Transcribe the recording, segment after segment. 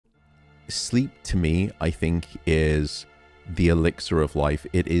Sleep to me, I think, is the elixir of life.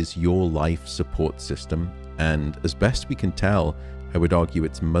 It is your life support system. And as best we can tell, I would argue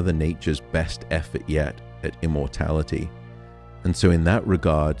it's Mother Nature's best effort yet at immortality. And so in that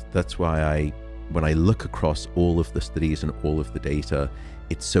regard, that's why when I look across all of the studies and all of the data,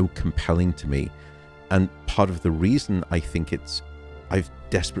 it's so compelling to me. And part of the reason I think I've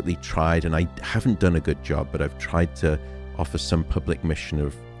desperately tried, and I haven't done a good job, but I've tried to offer some public mission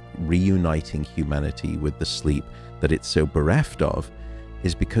of reuniting humanity with the sleep that it's so bereft of,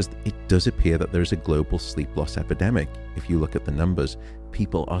 is because it does appear that there's a global sleep loss epidemic. If you look at the numbers,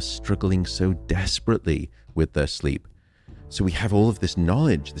 people are struggling so desperately with their sleep. So we have all of this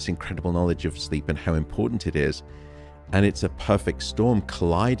knowledge, this incredible knowledge of sleep and how important it is. And it's a perfect storm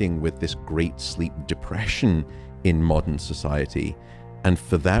colliding with this great sleep depression in modern society. And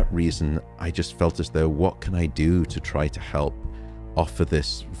for that reason, I just felt as though, what can I do to try to help offer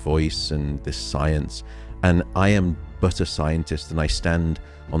this voice and this science? And I am but a scientist, and I stand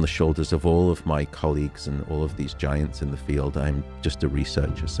on the shoulders of all of my colleagues and all of these giants in the field. I'm just a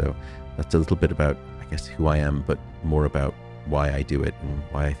researcher. So that's a little bit about, I guess, who I am, but more about why I do it and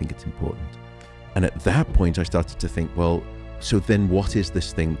why I think it's important. And at that point, I started to think, well, so then what is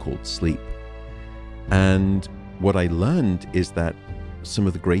this thing called sleep? And what I learned is that some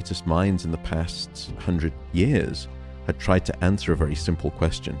of the greatest minds in the past 100 years had tried to answer a very simple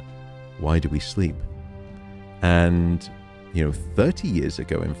question. Why do we sleep? And, 30 years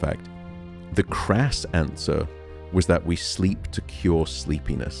ago, in fact, the crass answer was that we sleep to cure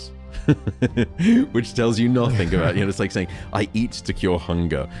sleepiness, which tells you nothing about, it's like saying, I eat to cure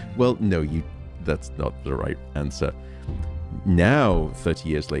hunger. Well, no, that's not the right answer. Now, 30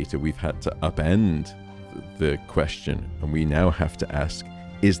 years later, we've had to upend the question, and we now have to ask,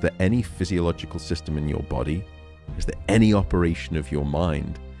 is there any physiological system in your body? Is there any operation of your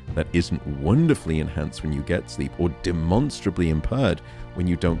mind that isn't wonderfully enhanced when you get sleep, or demonstrably impaired when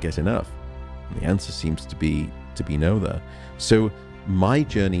you don't get enough? And the answer seems to be no there. So my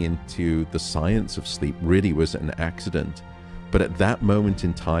journey into the science of sleep really was an accident. But at that moment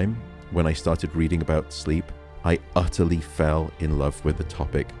in time, when I started reading about sleep, I utterly fell in love with the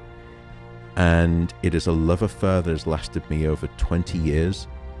topic. And it is a love affair that has lasted me over 20 years.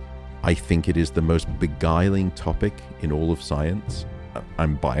 I think it is the most beguiling topic in all of science.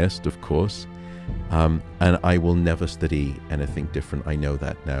 I'm biased, of course, and I will never study anything different. I know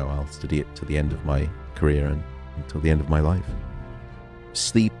that now. I'll study it to the end of my career and until the end of my life.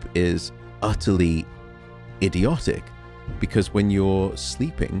 Sleep is utterly idiotic because when you're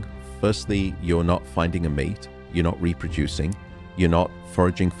sleeping, firstly, you're not finding a mate, you're not reproducing, you're not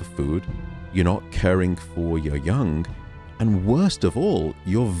foraging for food, you're not caring for your young, and worst of all,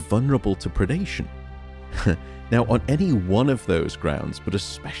 you're vulnerable to predation. Now, on any one of those grounds, but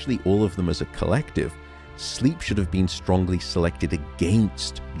especially all of them as a collective, sleep should have been strongly selected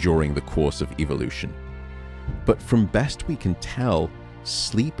against during the course of evolution. But from best we can tell,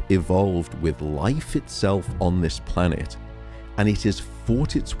 sleep evolved with life itself on this planet, and it has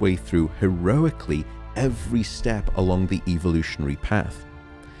fought its way through heroically every step along the evolutionary path.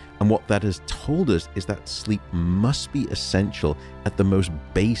 And what that has told us is that sleep must be essential at the most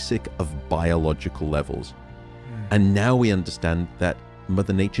basic of biological levels. And now we understand that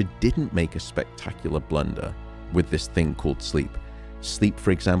Mother Nature didn't make a spectacular blunder with this thing called sleep. Sleep,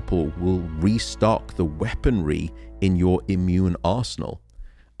 for example, will restock the weaponry in your immune arsenal,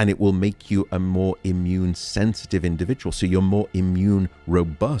 and it will make you a more immune sensitive individual. So you're more immune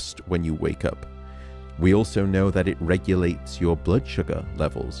robust when you wake up. We also know that it regulates your blood sugar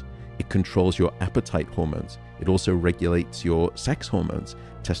levels. It controls your appetite hormones. It also regulates your sex hormones,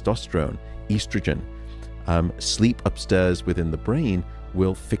 testosterone, estrogen. Sleep upstairs within the brain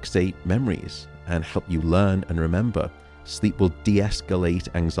will fixate memories and help you learn and remember. Sleep will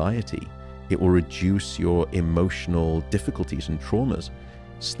de-escalate anxiety. It will reduce your emotional difficulties and traumas.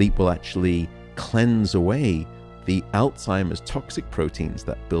 Sleep will actually cleanse away the Alzheimer's toxic proteins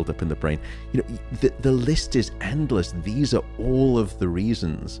that build up in the brain. The list is endless. These are all of the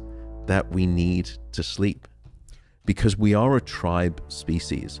reasons that we need to sleep, because we are a tribe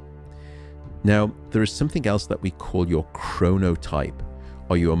species. Now, there is something else that we call your chronotype.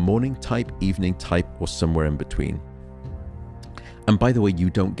 Are you a morning type, evening type, or somewhere in between? And by the way,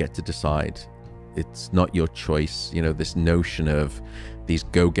 you don't get to decide. It's not your choice. This notion of these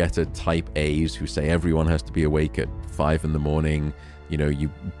go-getter type A's who say everyone has to be awake at 5 in the morning.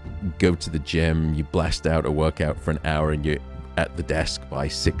 You go to the gym, you blast out a workout for an hour, and you're at the desk by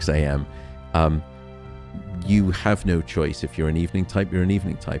 6 a.m. You have no choice. If you're an evening type, you're an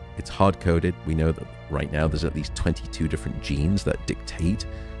evening type. It's hard-coded. We know that right now there's at least 22 different genes that dictate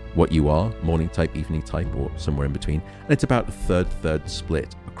what you are, morning type, evening type, or somewhere in between, and it's about a third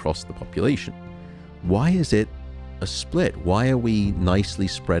split across the population. Why is it a split? Why are we nicely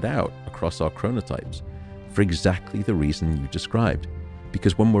spread out across our chronotypes? For exactly the reason you described.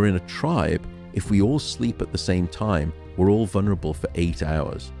 Because when we're in a tribe, if we all sleep at the same time, we're all vulnerable for 8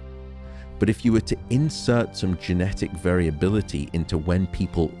 hours. But if you were to insert some genetic variability into when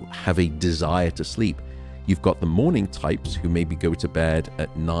people have a desire to sleep, you've got the morning types who maybe go to bed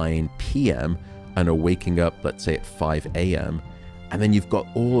at 9 p.m. and are waking up, let's say, at 5 a.m. And then you've got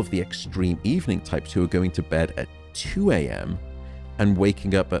all of the extreme evening types who are going to bed at 2 a.m. and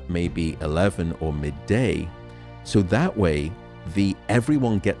waking up at maybe 11 or midday. So that way,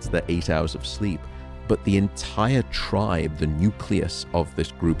 everyone gets their 8 hours of sleep, but the entire tribe, the nucleus of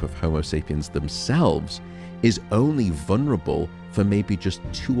this group of Homo sapiens themselves, is only vulnerable for maybe just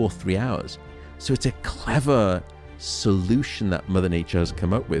 2 or 3 hours. So it's a clever solution that Mother Nature has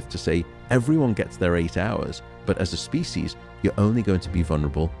come up with to say everyone gets their 8 hours, but as a species, you're only going to be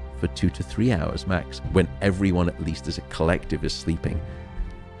vulnerable for 2 to 3 hours max, when everyone, at least as a collective, is sleeping.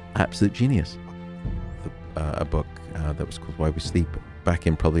 Absolute genius. A book that was called Why We Sleep, back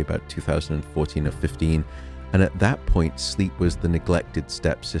in probably about 2014 or 15. And at that point, sleep was the neglected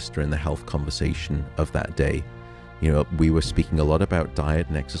stepsister in the health conversation of that day. You know, we were speaking a lot about diet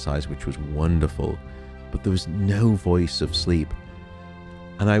and exercise, which was wonderful, but there was no voice of sleep.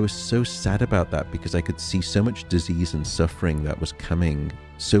 And I was so sad about that, because I could see so much disease and suffering that was coming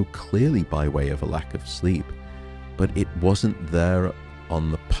so clearly by way of a lack of sleep, but it wasn't there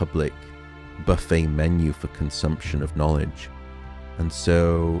on the public buffet menu for consumption of knowledge. And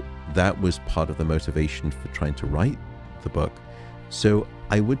so that was part of the motivation for trying to write the book. So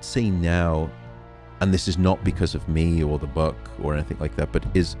I would say now, and this is not because of me or the book or anything like that, but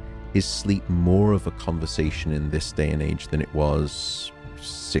is sleep more of a conversation in this day and age than it was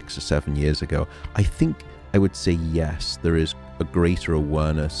 6 or 7 years ago? I think I would say yes, there is a greater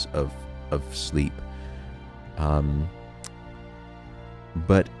awareness of sleep.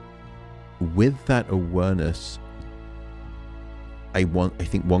 But with that awareness, I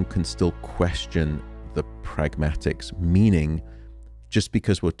think one can still question the pragmatics, meaning just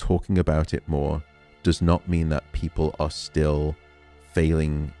because we're talking about it more does not mean that people are still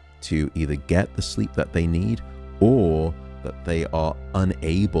failing to either get the sleep that they need or that they are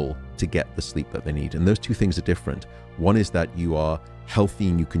unable to get the sleep that they need. And those two things are different. One is that you are healthy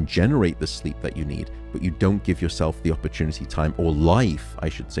and you can generate the sleep that you need, but you don't give yourself the opportunity, time, or life, I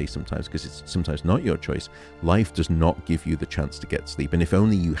should say sometimes, because it's sometimes not your choice. Life does not give you the chance to get sleep. And if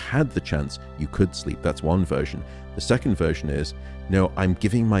only you had the chance, you could sleep. That's one version. The second version is, no, I'm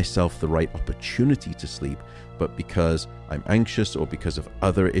giving myself the right opportunity to sleep, but because I'm anxious or because of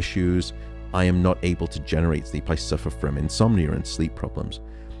other issues, I am not able to generate sleep. I suffer from insomnia and sleep problems.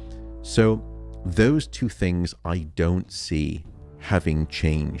 So those two things I don't see having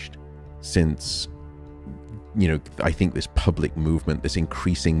changed since, you know, I think this public movement, this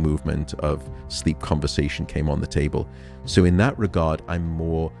increasing movement of sleep conversation came on the table. So in that regard, I'm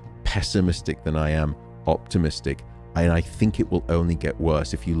more pessimistic than I am optimistic. And I think it will only get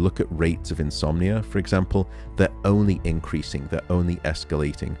worse. If you look at rates of insomnia, for example, they're only increasing, they're only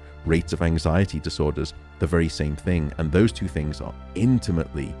escalating. Rates of anxiety disorders, the very same thing. And those two things are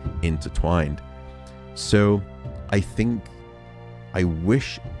intimately intertwined. So I think, I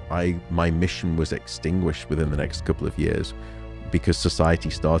wish my mission was extinguished within the next couple of years because society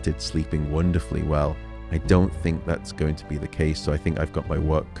started sleeping wonderfully well. I don't think that's going to be the case, so I think I've got my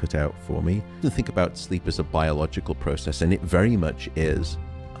work cut out for me. To think about sleep as a biological process, and it very much is,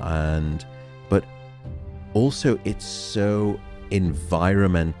 but also it's so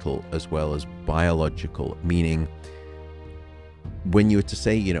environmental as well as biological, meaning when you were to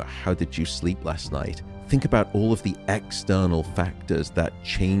say, you know, how did you sleep last night? Think about all of the external factors that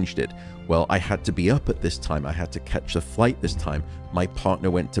changed it. Well, I had to be up at this time. I had to catch the flight this time. My partner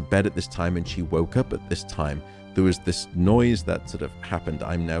went to bed at this time and she woke up at this time. There was this noise that sort of happened.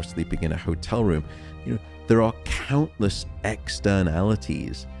 I'm now sleeping in a hotel room. You know, there are countless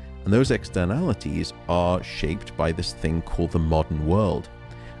externalities, and those externalities are shaped by this thing called the modern world.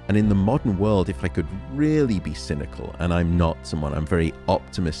 And in the modern world, if I could really be cynical, and I'm not someone, I'm very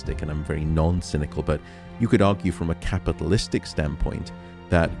optimistic and I'm very non-cynical, but you could argue from a capitalistic standpoint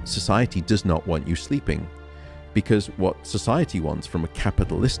that society does not want you sleeping, because what society wants from a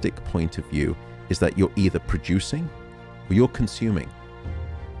capitalistic point of view is that you're either producing or you're consuming.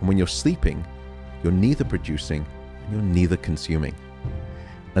 And when you're sleeping, you're neither producing and you're neither consuming.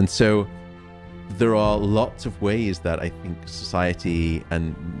 And so there are lots of ways that I think society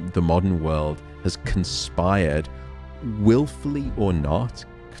and the modern world has conspired, willfully or not,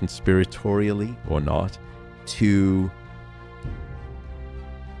 conspiratorially or not, to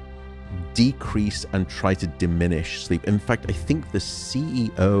decrease and try to diminish sleep. In fact, I think the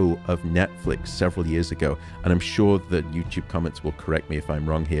CEO of Netflix several years ago, and I'm sure that YouTube comments will correct me if I'm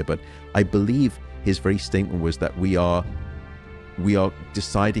wrong here, but I believe his very statement was that we are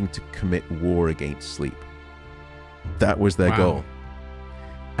deciding to commit war against sleep. That was their goal.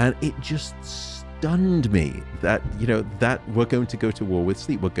 And it just stunned me that, you know, that we're going to go to war with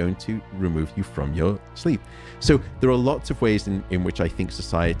sleep. We're going to remove you from your sleep. So there are lots of ways in which I think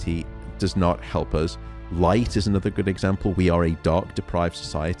society does not help us. Light is another good example. We are a dark deprived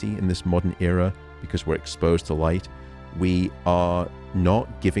society in this modern era because we're exposed to light. We are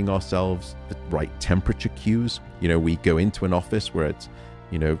not giving ourselves the right temperature cues. You know, we go into an office where it's,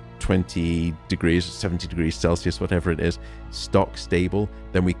 you know, 20 degrees, 70 degrees Celsius, whatever it is, stock stable.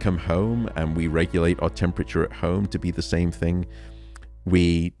 Then we come home and we regulate our temperature at home to be the same thing.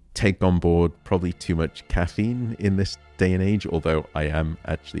 We take on board probably too much caffeine in this day and age, although I am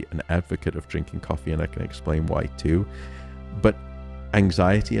actually an advocate of drinking coffee and I can explain why too. But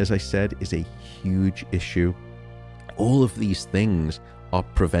anxiety, as I said, is a huge issue. All of these things are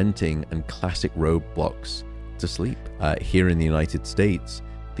preventing and classic roadblocks to sleep. Here in the United States,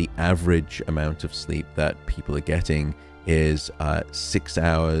 the average amount of sleep that people are getting is 6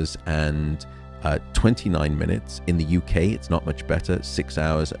 hours and 29 minutes. In the UK, it's not much better, 6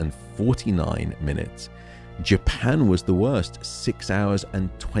 hours and 49 minutes. Japan was the worst, 6 hours and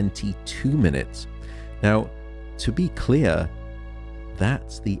 22 minutes. Now, to be clear,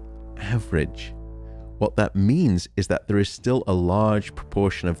 that's the average. What that means is that there is still a large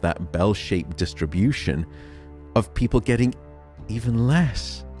proportion of that bell-shaped distribution of people getting even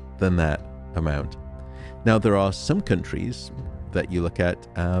less than that amount. Now, there are some countries that you look at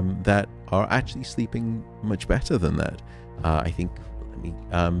that are actually sleeping much better than that. I think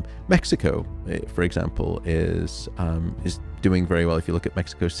Mexico, for example, is doing very well. If you look at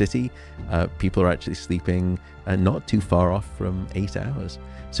Mexico City, people are actually sleeping not too far off from 8 hours.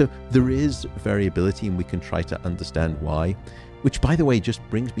 So there is variability, and we can try to understand why, which, by the way, just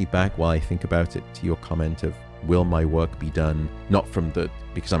brings me back while I think about it to your comment of, will my work be done, not from the,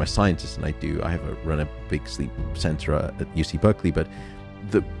 because I'm a scientist and I run a big sleep center at UC Berkeley, but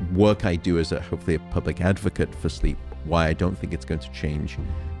the work I do as hopefully a public advocate for sleep, why I don't think it's going to change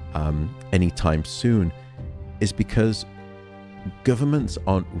anytime soon, is because governments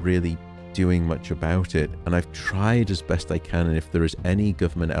aren't really doing much about it. And I've tried as best I can, and if there is any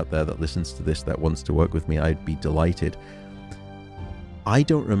government out there that listens to this that wants to work with me, I'd be delighted. I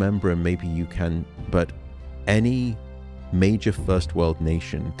don't remember, and maybe you can, but any major first world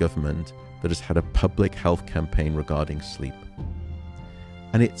nation government that has had a public health campaign regarding sleep.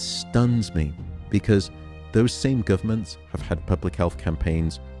 And it stuns me, because those same governments have had public health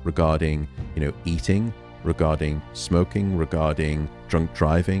campaigns regarding, you know, eating, regarding smoking, regarding drunk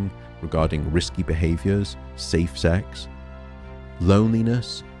driving, regarding risky behaviors, safe sex,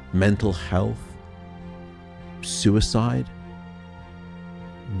 loneliness, mental health, suicide.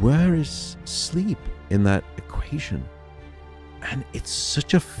 Where is sleep in that equation? And it's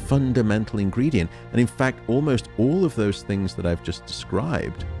such a fundamental ingredient. And in fact, almost all of those things that I've just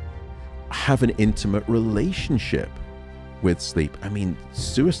described have an intimate relationship with sleep. I mean,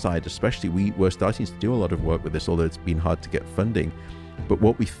 suicide especially, we're starting to do a lot of work with this, although it's been hard to get funding. But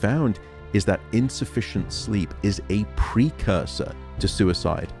what we found is that insufficient sleep is a precursor to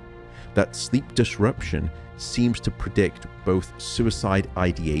suicide. That sleep disruption seems to predict both suicide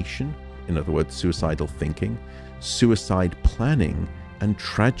ideation, in other words, suicidal thinking, suicide planning, and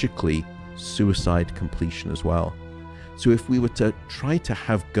tragically, suicide completion as well. So if we were to try to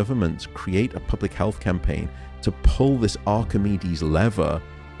have governments create a public health campaign to pull this Archimedes lever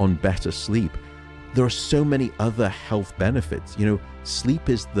on better sleep, there are so many other health benefits. You know, sleep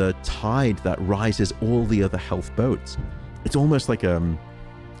is the tide that rises all the other health boats. It's almost like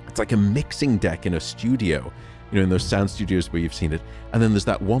it's like a mixing deck in a studio, you know, in those sound studios where you've seen it. And then there's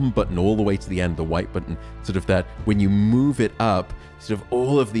that one button all the way to the end, the white button, sort of that when you move it up, sort of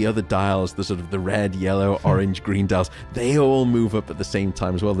all of the other dials, the sort of the red, yellow, orange, green dials, they all move up at the same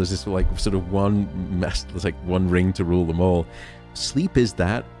time as well. There's this like sort of one mess, there's like one ring to rule them all. Sleep is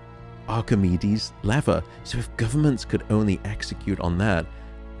that Archimedes lever. So if governments could only execute on that,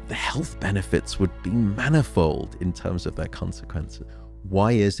 the health benefits would be manifold in terms of their consequences.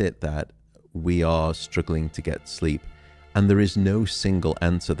 Why is it that we are struggling to get sleep? And there is no single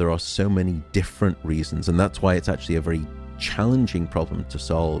answer. There are so many different reasons, and that's why it's actually a very challenging problem to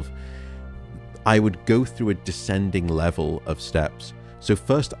solve. I would go through a descending level of steps. So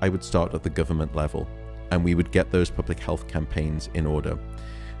first I would start at the government level, and we would get those public health campaigns in order.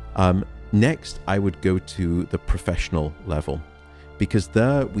 Next, I would go to the professional level, because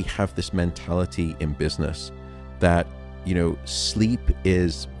there we have this mentality in business that, you know, sleep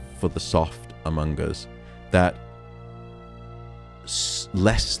is for the soft among us, that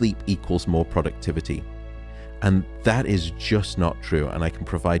less sleep equals more productivity. And that is just not true. And I can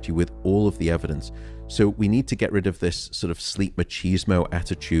provide you with all of the evidence. So we need to get rid of this sort of sleep machismo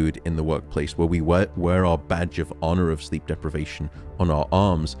attitude in the workplace, where we wear our badge of honor of sleep deprivation on our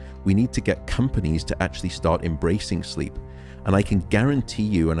arms. We need to get companies to actually start embracing sleep. And I can guarantee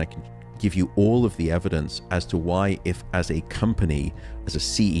you, and I can give you all of the evidence as to why, if as a company, as a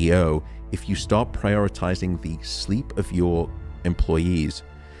CEO, if you start prioritizing the sleep of your employees,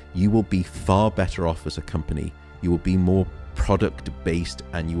 you will be far better off as a company. You will be more product-based,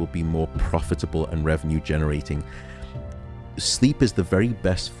 and you will be more profitable and revenue generating. Sleep is the very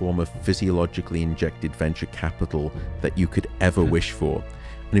best form of physiologically injected venture capital that you could ever wish for.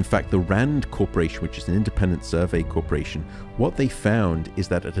 And in fact, the RAND Corporation, which is an independent survey corporation, what they found is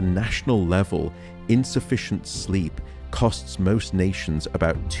that at a national level, insufficient sleep costs most nations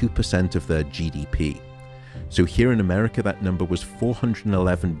about 2% of their GDP. So here in America, that number was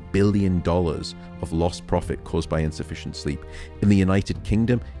 $411 billion of lost profit caused by insufficient sleep. In the United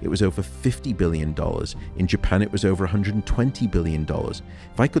Kingdom, it was over $50 billion. In Japan, it was over $120 billion.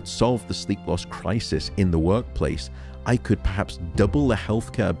 If I could solve the sleep loss crisis in the workplace, I could perhaps double the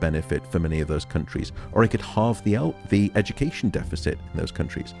healthcare benefit for many of those countries, or I could halve the education deficit in those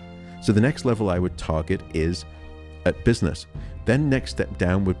countries. So the next level I would target is at business. Then next step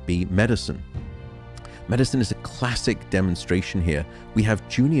down would be medicine. Medicine is a classic demonstration here. We have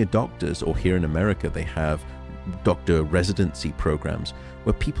junior doctors, or here in America, they have doctor residency programs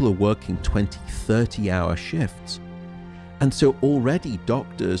where people are working 20, 30-hour shifts. And so already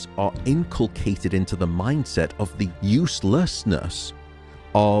doctors are inculcated into the mindset of the uselessness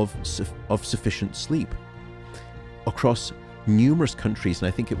of sufficient sleep. Across numerous countries, and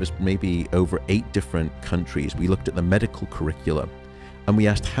I think it was maybe over 8 different countries, we looked at the medical curricula. And we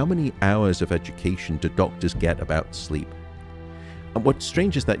asked, how many hours of education do doctors get about sleep? And what's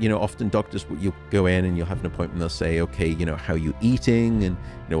strange is that, you know, often doctors, you'll go in and you'll have an appointment, they'll say, okay, you know, how are you eating? And,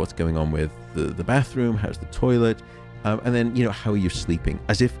 you know, what's going on with the bathroom? How's the toilet? And then, you know, how are you sleeping?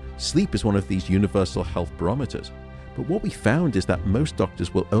 As if sleep is one of these universal health barometers. But what we found is that most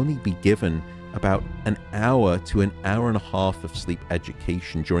doctors will only be given about an hour to an hour and a half of sleep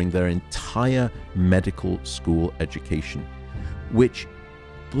education during their entire medical school education, which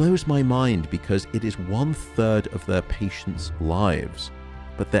blows my mind because it is 1/3 of their patients' lives,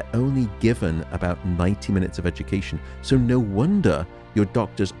 but they're only given about 90 minutes of education. So no wonder your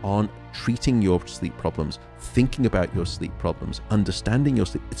doctors aren't treating your sleep problems, thinking about your sleep problems, understanding your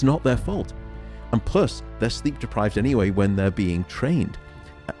sleep. It's not their fault. And plus, they're sleep deprived anyway when they're being trained.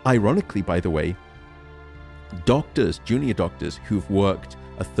 Ironically, by the way, doctors, junior doctors who've worked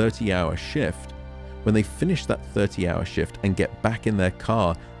a 30-hour shift, when they finish that 30-hour shift and get back in their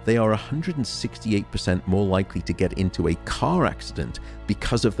car, they are 168% more likely to get into a car accident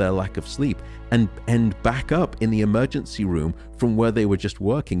because of their lack of sleep and end back up in the emergency room from where they were just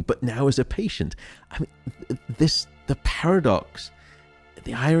working, but now as a patient. I mean, the paradox,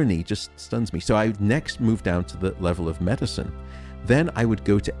 the irony just stuns me. So I would next move down to the level of medicine. Then I would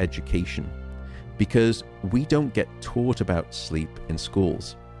go to education, because we don't get taught about sleep in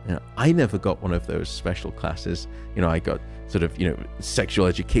schools. You know, I never got one of those special classes. You know, I got sort of, you know, sexual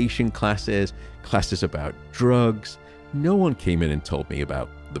education classes, classes about drugs. No one came in and told me about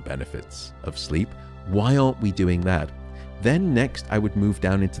the benefits of sleep. Why aren't we doing that? Then next, I would move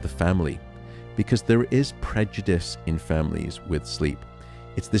down into the family, because there is prejudice in families with sleep.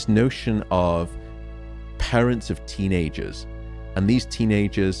 It's this notion of parents of teenagers, and these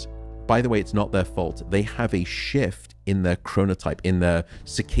teenagers, by the way, it's not their fault. They have a shift in their chronotype, in their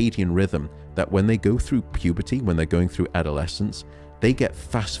circadian rhythm, that when they go through puberty, when they're going through adolescence, they get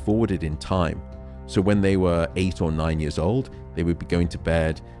fast forwarded in time. So when they were 8 or 9 years old, they would be going to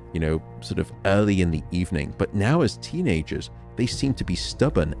bed, you know, sort of early in the evening. But now as teenagers, they seem to be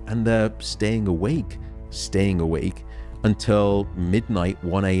stubborn, and they're staying awake until midnight,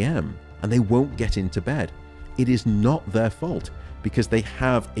 1 a.m., and they won't get into bed. It is not their fault, because they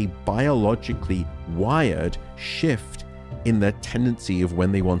have a biologically wired shift in their tendency of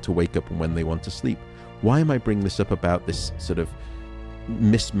when they want to wake up and when they want to sleep. Why am I bringing this up about this sort of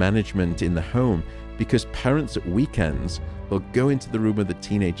mismanagement in the home? Because parents at weekends will go into the room of the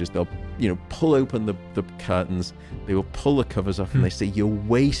teenagers, they'll, you know, pull open the curtains, they will pull the covers off, and they say, you're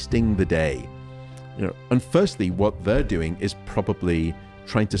wasting the day. You know, and firstly, what they're doing is probably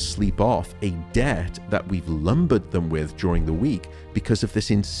trying to sleep off a debt that we've lumbered them with during the week because of this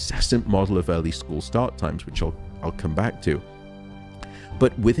incessant model of early school start times, which I'll come back to.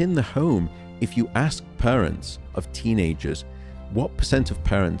 But within the home, if you ask parents of teenagers, what % of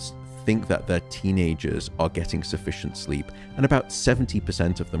parents think that their teenagers are getting sufficient sleep? And about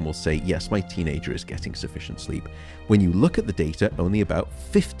 70% of them will say, yes, my teenager is getting sufficient sleep. When you look at the data, only about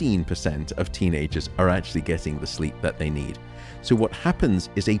 15% of teenagers are actually getting the sleep that they need. So what happens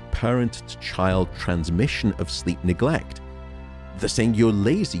is a parent-to-child transmission of sleep neglect. They're saying you're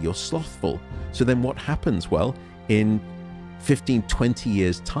lazy, you're slothful. So then what happens? Well, in 15, 20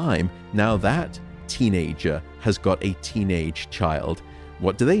 years' time, now that teenager has got a teenage child.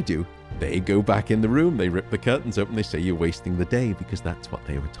 What do? They go back in the room, they rip the curtains open, they say you're wasting the day, because that's what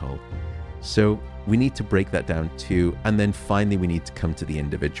they were told. So we need to break that down too. And then finally, we need to come to the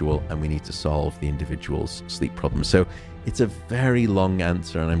individual, and we need to solve the individual's sleep problem. So it's a very long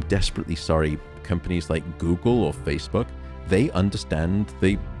answer, and I'm desperately sorry. Companies like Google or Facebook, they understand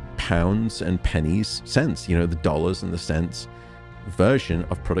the pounds and pennies sense, the dollars and the cents version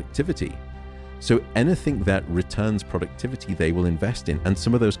of productivity. So anything that returns productivity, they will invest in. And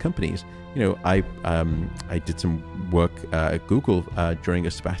some of those companies, I did some work at Google during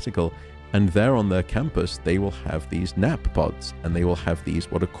a sabbatical, and there on their campus, they will have these nap pods, and they will have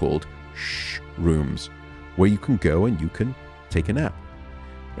these what are called shh rooms, where you can go and you can take a nap.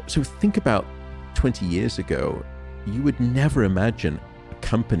 So think about 20 years ago, you would never imagine a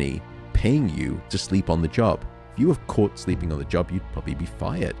company paying you to sleep on the job. If you were caught sleeping on the job, you'd probably be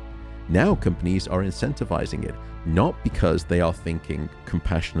fired. Now companies are incentivizing it, not because they are thinking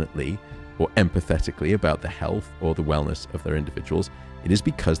compassionately or empathetically about the health or the wellness of their individuals. It is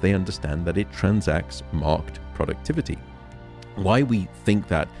because they understand that it transacts marked productivity. Why we think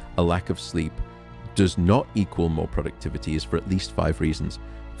that a lack of sleep does not equal more productivity is for at least 5 reasons.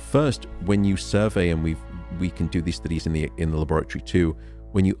 First, when you survey, and we can do these studies in the laboratory too,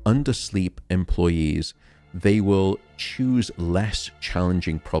 when you undersleep employees, they will choose less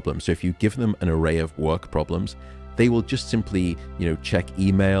challenging problems. So if you give them an array of work problems, they will just simply, check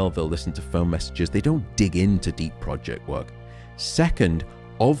email, they'll listen to phone messages. They don't dig into deep project work. Second,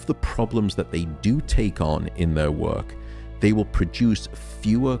 of the problems that they do take on in their work, they will produce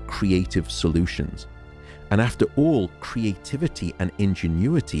fewer creative solutions. And after all, creativity and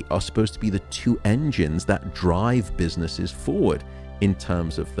ingenuity are supposed to be the 2 engines that drive businesses forward in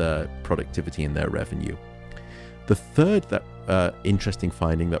terms of their productivity and their revenue. The third interesting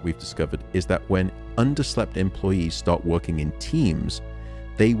finding that we've discovered is that when underslept employees start working in teams,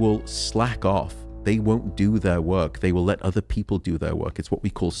 they will slack off. They won't do their work. They will let other people do their work. It's what we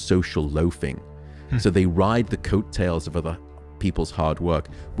call social loafing. So they ride the coattails of other people's hard work,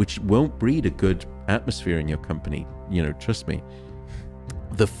 which won't breed a good atmosphere in your company. Trust me.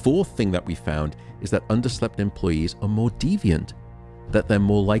 The fourth thing that we found is that underslept employees are more deviant, that they're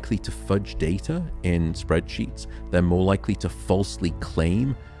more likely to fudge data in spreadsheets. They're more likely to falsely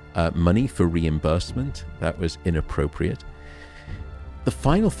claim money for reimbursement that was inappropriate. The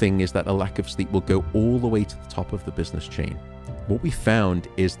final thing is that a lack of sleep will go all the way to the top of the business chain. What we found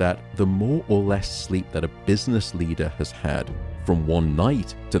is that the more or less sleep that a business leader has had from one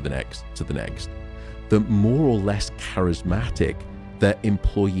night to the next, the more or less charismatic their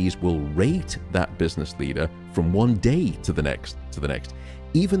employees will rate that business leader from one day to the next,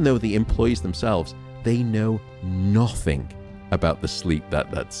 even though the employees themselves, they know nothing about the sleep that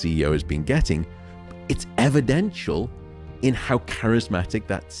CEO has been getting. It's evidential in how charismatic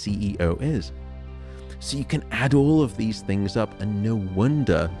that CEO is. So you can add all of these things up, and no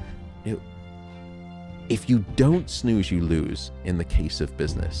wonder, if you don't snooze, you lose in the case of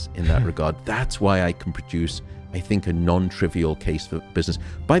business in that regard. That's why I can produce, I think, a non-trivial case for business.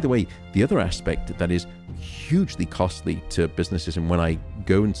 By the way, the other aspect that is hugely costly to businesses, and when I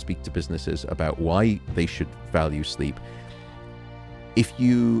go and speak to businesses about why they should value sleep, if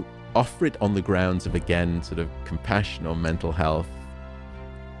you offer it on the grounds of, again, sort of compassion or mental health,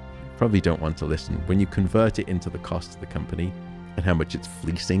 you probably don't want to listen. When you convert it into the cost of the company and how much it's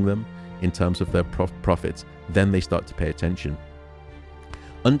fleecing them in terms of their profits, then they start to pay attention.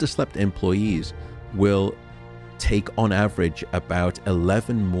 Underslept employees will take on average about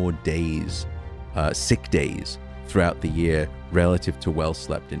 11 more days, sick days throughout the year relative to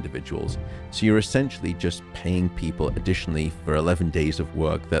well-slept individuals. So you're essentially just paying people additionally for 11 days of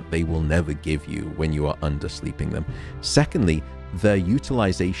work that they will never give you when you are undersleeping them. Secondly, their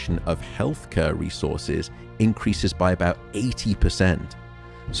utilization of healthcare resources increases by about 80%.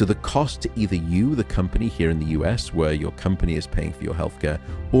 So the cost to either you, the company here in the US, where your company is paying for your healthcare,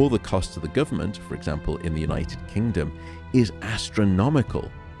 or the cost to the government, for example, in the United Kingdom, is astronomical.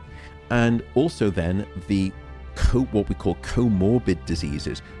 And also then the what we call comorbid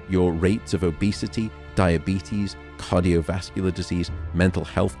diseases, your rates of obesity, diabetes, cardiovascular disease, mental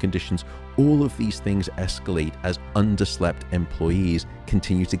health conditions, all of these things escalate as underslept employees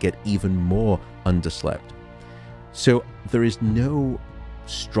continue to get even more underslept. So there is no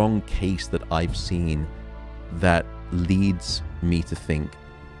strong case that I've seen that leads me to think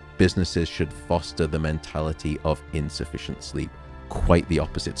businesses should foster the mentality of insufficient sleep. Quite the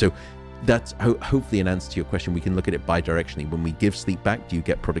opposite. So that's hopefully an answer to your question. We can look at it bi-directionally. When we give sleep back, do you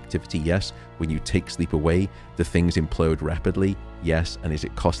get productivity? Yes. When you take sleep away, do things implode rapidly? Yes. And is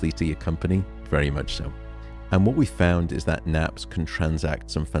it costly to your company? Very much so. And what we found is that naps can transact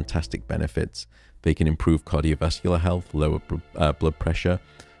some fantastic benefits. They can improve cardiovascular health, lower blood pressure.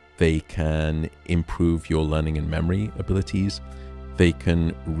 They can improve your learning and memory abilities. They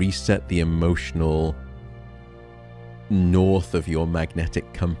can reset the emotional north of your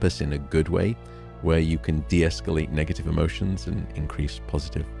magnetic compass in a good way, where you can de-escalate negative emotions and increase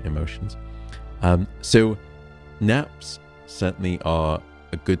positive emotions. So naps certainly are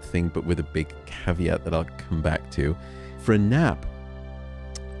a good thing, but with a big caveat that I'll come back to. For a nap,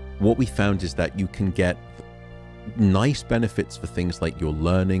 what we found is that you can get nice benefits for things like your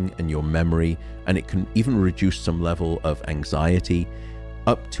learning and your memory, and it can even reduce some level of anxiety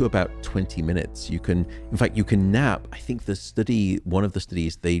up to about 20 minutes. You can, in fact, you can nap. I think the study, one of the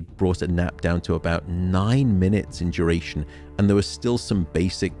studies, they brought a nap down to about 9 minutes in duration, and there was still some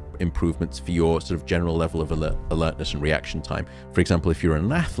basic improvements for your sort of general level of alertness and reaction time. For example, if you're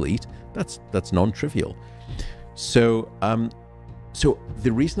an athlete, that's non-trivial. So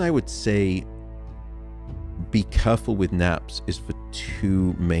the reason I would say be careful with naps is for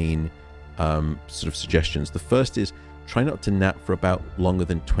two main sort of suggestions. The first is try not to nap for about longer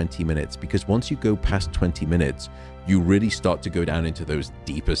than 20 minutes, because once you go past 20 minutes, you really start to go down into those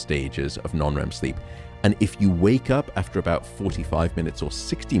deeper stages of non-REM sleep. And if you wake up after about 45 minutes or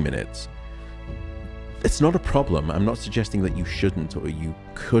 60 minutes, it's not a problem. I'm not suggesting that you shouldn't or you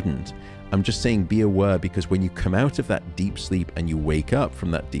couldn't. I'm just saying be aware, because when you come out of that deep sleep and you wake up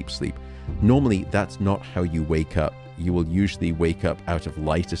from that deep sleep, normally that's not how you wake up. You will usually wake up out of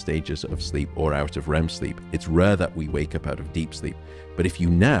lighter stages of sleep or out of REM sleep. It's rare that we wake up out of deep sleep. But if you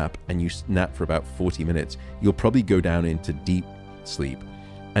nap and you nap for about 40 minutes, you'll probably go down into deep sleep.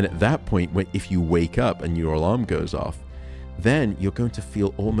 And at that point, if you wake up and your alarm goes off, then you're going to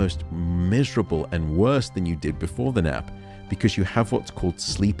feel almost miserable and worse than you did before the nap, because you have what's called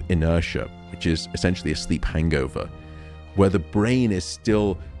sleep inertia, which is essentially a sleep hangover, where the brain is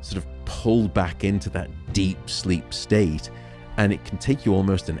still sort of pulled back into that deep sleep state, and it can take you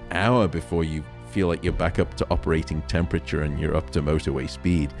almost an hour before you feel like you're back up to operating temperature and you're up to motorway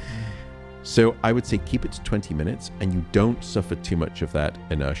speed. So I would say keep it to 20 minutes and you don't suffer too much of that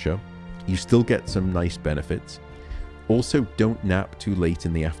inertia. You still get some nice benefits. Also, don't nap too late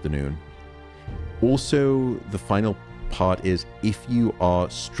in the afternoon. Also, the final part is, if you are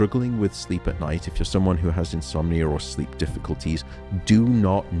struggling with sleep at night, if you're someone who has insomnia or sleep difficulties, do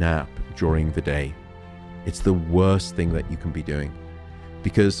not nap during the day. It's the worst thing that you can be doing,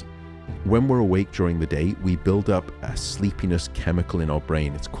 because when we're awake during the day, we build up a sleepiness chemical in our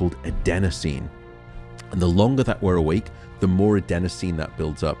brain. It's called adenosine. And the longer that we're awake, the more adenosine that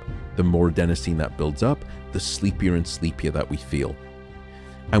builds up. The more adenosine that builds up, the sleepier and sleepier that we feel.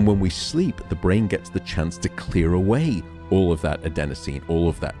 And when we sleep, the brain gets the chance to clear away all of that adenosine, all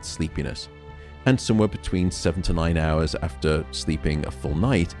of that sleepiness. And somewhere between 7 to 9 hours after sleeping a full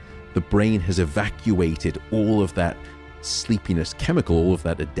night, the brain has evacuated all of that sleepiness chemical, all of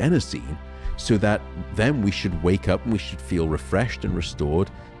that adenosine, so that then we should wake up and we should feel refreshed and restored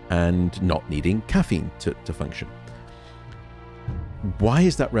and not needing caffeine to function. Why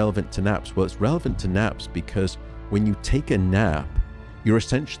is that relevant to naps? Well, it's relevant to naps because when you take a nap, you're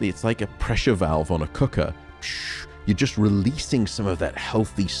essentially, it's like a pressure valve on a cooker. You're just releasing some of that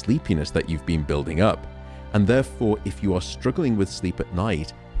healthy sleepiness that you've been building up. And therefore, if you are struggling with sleep at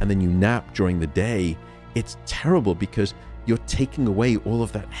night and then you nap during the day, it's terrible, because you're taking away all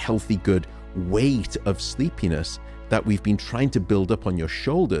of that healthy, good weight of sleepiness that we've been trying to build up on your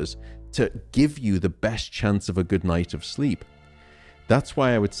shoulders to give you the best chance of a good night of sleep. That's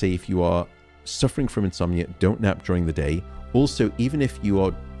why I would say, if you are suffering from insomnia, don't nap during the day. Also, even if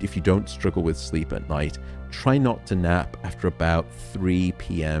you don't struggle with sleep at night, try not to nap after about 3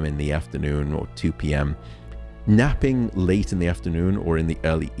 p.m. in the afternoon or 2 p.m. Napping late in the afternoon or in the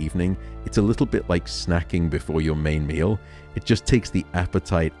early evening, it's a little bit like snacking before your main meal. It just takes the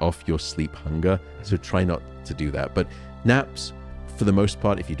appetite off your sleep hunger, so try not to do that. But naps, for the most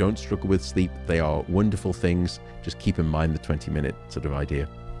part, if you don't struggle with sleep, they are wonderful things. Just keep in mind the 20-minute sort of idea.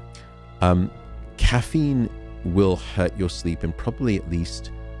 Caffeine will hurt your sleep in probably at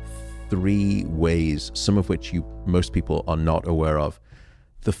least 3 ways, some of which most people are not aware of.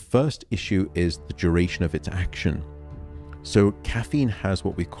 The first issue is the duration of its action. So caffeine has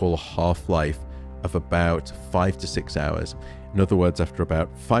what we call a half-life of about 5 to 6 hours. In other words, after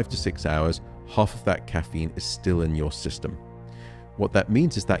about 5 to 6 hours, half of that caffeine is still in your system. What that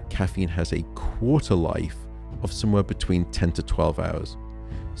means is that caffeine has a quarter life of somewhere between 10 to 12 hours.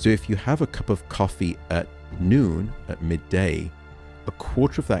 So if you have a cup of coffee at noon, at midday, a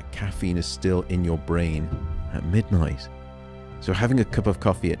quarter of that caffeine is still in your brain at midnight. So having a cup of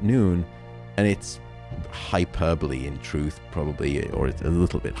coffee at noon, and it's hyperbole in truth, probably, or it's a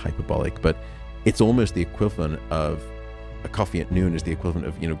little bit hyperbolic, but it's almost the equivalent of a coffee at noon is the equivalent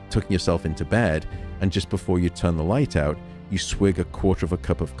of, tucking yourself into bed, and just before you turn the light out, you swig a quarter of a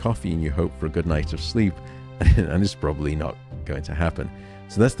cup of coffee and you hope for a good night of sleep, and it's probably not going to happen.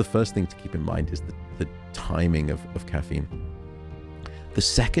 So that's the first thing to keep in mind, is the timing of caffeine. The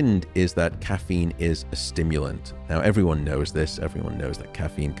second is that caffeine is a stimulant. Now, everyone knows this. Everyone knows that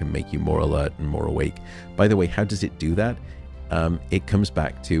caffeine can make you more alert and more awake. By the way, how does it do that? It comes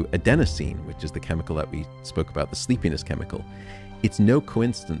back to adenosine, which is the chemical that we spoke about, the sleepiness chemical. It's no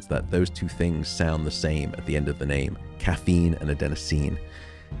coincidence that those two things sound the same at the end of the name, caffeine and adenosine.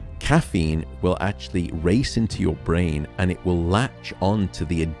 Caffeine will actually race into your brain, and it will latch on to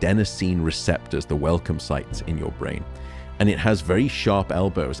the adenosine receptors, the welcome sites in your brain. And it has very sharp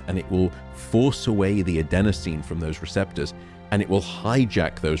elbows, and it will force away the adenosine from those receptors, and it will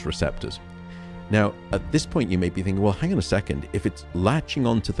hijack those receptors. Now, at this point, you may be thinking, well, hang on a second. If it's latching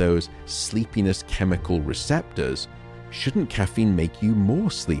onto those sleepiness chemical receptors, shouldn't caffeine make you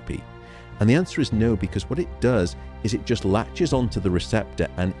more sleepy? And the answer is no, because what it does is it just latches onto the receptor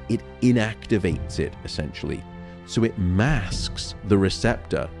and it inactivates it, essentially. So it masks the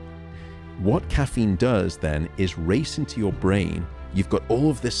receptor. What caffeine does then is race into your brain. You've got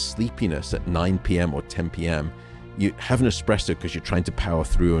all of this sleepiness at 9 p.m. or 10 p.m. You have an espresso because you're trying to power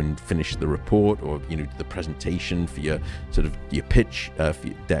through and finish the report, or the presentation for your your pitch for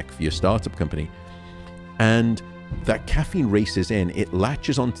your deck for your startup company. And that caffeine races in, it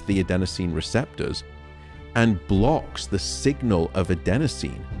latches onto the adenosine receptors and blocks the signal of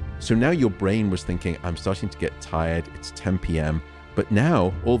adenosine. So now your brain was thinking, I'm starting to get tired, it's 10 p.m. But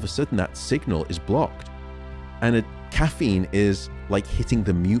now, all of a sudden, that signal is blocked. And caffeine is like hitting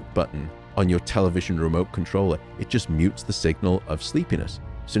the mute button on your television remote controller. It just mutes the signal of sleepiness.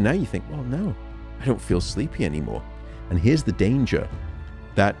 So now you think, well, no, I don't feel sleepy anymore. And here's the danger,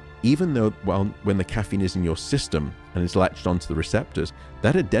 that even though, when the caffeine is in your system and it's latched onto the receptors,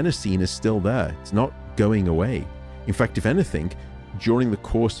 that adenosine is still there. It's not going away. In fact, if anything, during the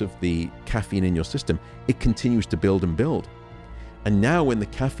course of the caffeine in your system, it continues to build and build. And now when the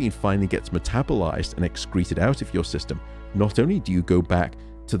caffeine finally gets metabolized and excreted out of your system, not only do you go back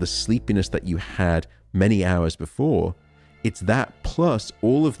to the sleepiness that you had many hours before, it's that plus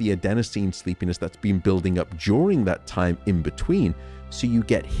all of the adenosine sleepiness that's been building up during that time in between. So you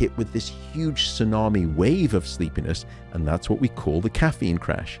get hit with this huge tsunami wave of sleepiness, and that's what we call the caffeine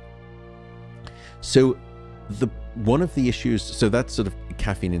crash. So one of the issues, so that's sort of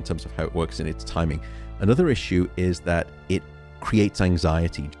caffeine in terms of how it works and its timing. Another issue is that it creates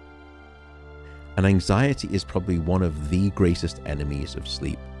anxiety. And anxiety is probably one of the greatest enemies of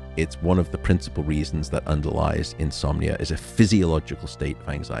sleep. It's one of the principal reasons that underlies insomnia, is a physiological state of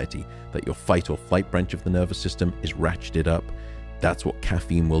anxiety, that your fight or flight branch of the nervous system is ratcheted up. That's what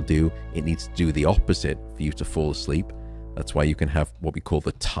caffeine will do. It needs to do the opposite for you to fall asleep. That's why you can have what we call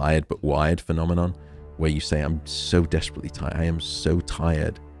the tired but wired phenomenon, where you say, I'm so desperately tired. I am so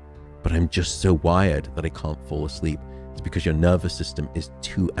tired, but I'm just so wired that I can't fall asleep. It's because your nervous system is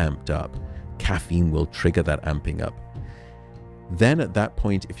too amped up. Caffeine will trigger that amping up. Then at that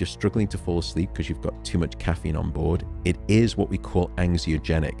point, if you're struggling to fall asleep because you've got too much caffeine on board, it is what we call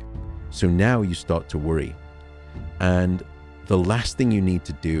anxiogenic. So now you start to worry. And the last thing you need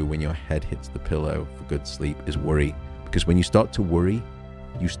to do when your head hits the pillow for good sleep is worry. Because when you start to worry,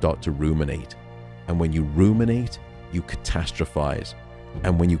 you start to ruminate. And when you ruminate, you catastrophize.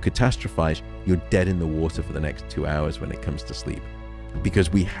 And when you catastrophize, you're dead in the water for the next 2 hours when it comes to sleep.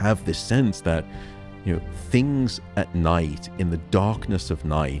 Because we have this sense that, things at night, in the darkness of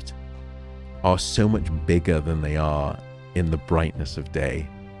night, are so much bigger than they are in the brightness of day.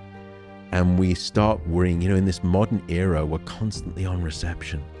 And we start worrying, in this modern era, we're constantly on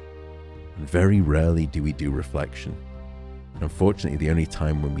reception. And very rarely do we do reflection. And unfortunately, the only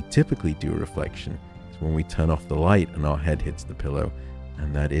time when we typically do reflection is when we turn off the light and our head hits the pillow.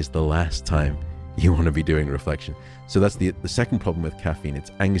 And that is the last time you want to be doing reflection. So that's the second problem with caffeine.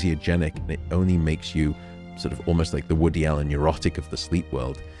 It's anxiogenic, and it only makes you sort of almost like the Woody Allen neurotic of the sleep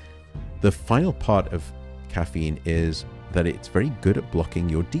world. The final part of caffeine is that it's very good at blocking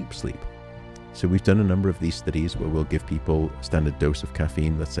your deep sleep. So we've done a number of these studies where we'll give people a standard dose of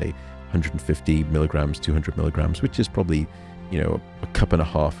caffeine, let's say 150 milligrams, 200 milligrams, which is probably, a cup and a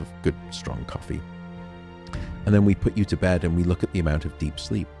half of good, strong coffee. And then we put you to bed and we look at the amount of deep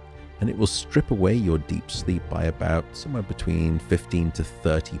sleep. And it will strip away your deep sleep by about somewhere between 15 to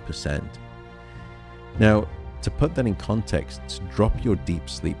 30%. Now, to put that in context, to drop your deep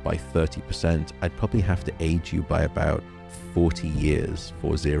sleep by 30%, I'd probably have to age you by about 40 years,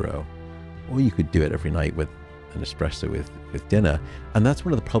 40. Or you could do it every night with an espresso with dinner. And that's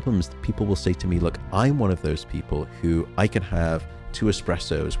one of the problems that people will say to me, look, I'm one of those people who I can have 2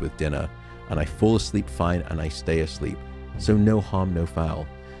 espressos with dinner and I fall asleep fine and I stay asleep. So no harm, no foul.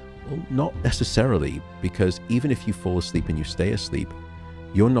 Well, not necessarily, because even if you fall asleep and you stay asleep,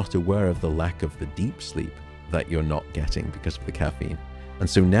 you're not aware of the lack of the deep sleep that you're not getting because of the caffeine. And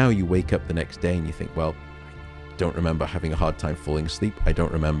so now you wake up the next day and you think, well, I don't remember having a hard time falling asleep. I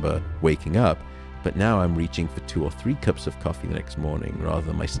don't remember waking up. But now I'm reaching for 2 or 3 cups of coffee the next morning rather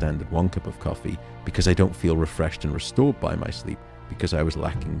than my standard 1 cup of coffee, because I don't feel refreshed and restored by my sleep because I was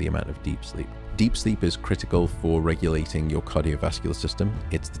lacking the amount of deep sleep. Deep sleep is critical for regulating your cardiovascular system.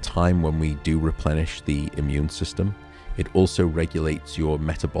 It's the time when we do replenish the immune system. It also regulates your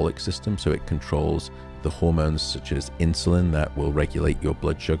metabolic system, so it controls the hormones such as insulin that will regulate your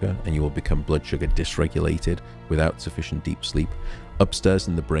blood sugar, and you will become blood sugar dysregulated without sufficient deep sleep. Upstairs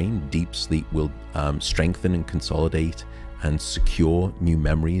in the brain, deep sleep will strengthen and consolidate and secure new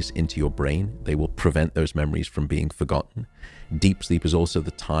memories into your brain. They will prevent those memories from being forgotten. Deep sleep is also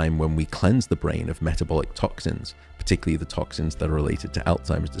the time when we cleanse the brain of metabolic toxins, particularly the toxins that are related to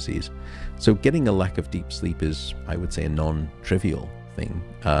Alzheimer's disease. So getting a lack of deep sleep is, I would say, a non-trivial thing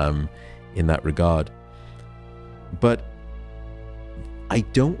in that regard. But I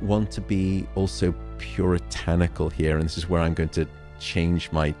don't want to be also puritanical here, and this is where I'm going to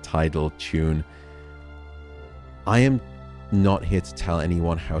change my tidal tune. I am not here to tell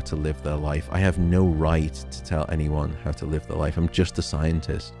anyone how to live their life. I have no right to tell anyone how to live their life. I'm just a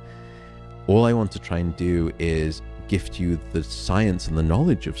scientist. All I want to try and do is gift you the science and the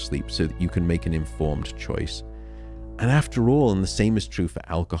knowledge of sleep so that you can make an informed choice. And after all, and the same is true for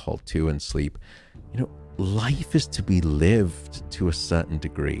alcohol too and sleep, life is to be lived to a certain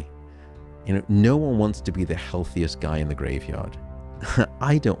degree. No one wants to be the healthiest guy in the graveyard.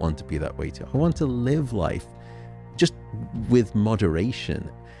 I don't want to be that way too. I want to live life just with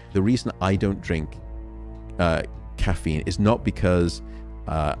moderation. The reason I don't drink caffeine is not because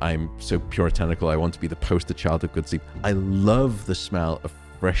I'm so puritanical. I want to be the poster child of good sleep. I love the smell of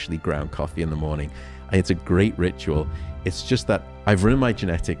freshly ground coffee in the morning. It's a great ritual. It's just that I've run my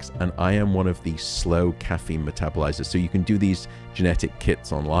genetics and I am one of the slow caffeine metabolizers. So you can do these genetic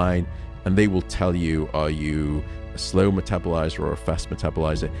kits online and they will tell you, are you a slow metabolizer or a fast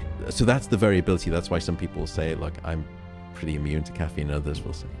metabolizer? So that's the variability. That's why some people say, look, I'm pretty immune to caffeine, and others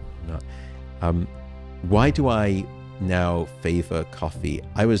will say not. Why do I now favor coffee?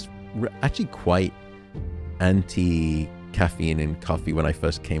 I was actually quite anti-caffeine in coffee when I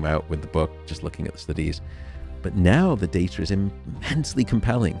first came out with the book, just looking at the studies. But now the data is immensely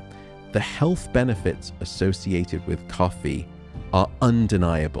compelling. The health benefits associated with coffee are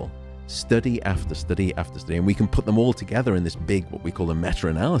undeniable. Study after study after study, and we can put them all together in this big, what we call a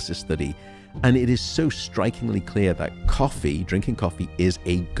meta-analysis study. And it is so strikingly clear that drinking coffee is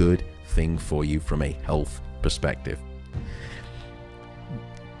a good thing for you from a health perspective.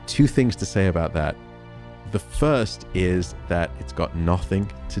 2 things to say about that. The first is that it's got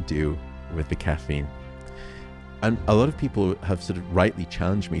nothing to do with the caffeine. And a lot of people have sort of rightly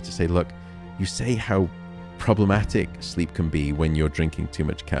challenged me to say, look, you say how problematic sleep can be when you're drinking too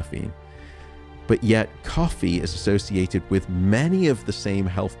much caffeine. But yet coffee is associated with many of the same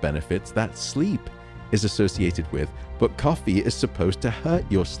health benefits that sleep is associated with. But coffee is supposed to hurt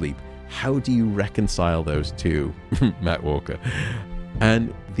your sleep. How do you reconcile those two, Matt Walker?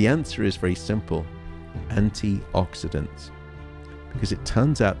 And the answer is very simple: antioxidants. Because it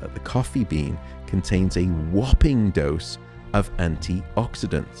turns out that the coffee bean contains a whopping dose of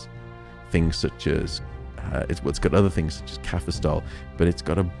antioxidants. Things such as, it's got other things such as cafestol, but it's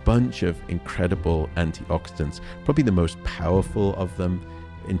got a bunch of incredible antioxidants. Probably the most powerful of them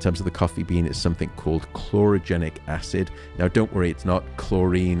in terms of the coffee bean, is something called chlorogenic acid. Now, don't worry, it's not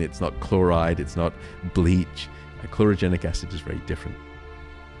chlorine, it's not chloride, it's not bleach. Chlorogenic acid is very different.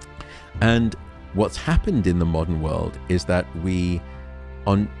 And what's happened in the modern world is that we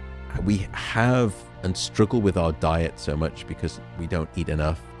have and struggle with our diet so much because we don't eat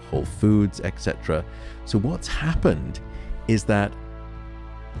enough whole foods, etc. So what's happened is that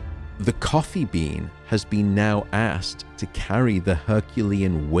the coffee bean has been now asked to carry the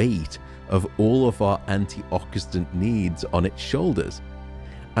Herculean weight of all of our antioxidant needs on its shoulders.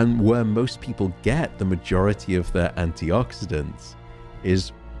 And where most people get the majority of their antioxidants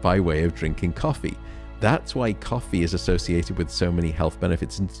is by way of drinking coffee. That's why coffee is associated with so many health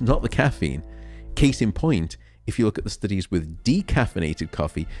benefits. And it's not the caffeine. Case in point, if you look at the studies with decaffeinated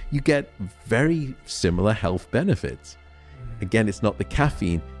coffee, you get very similar health benefits. Again, it's not the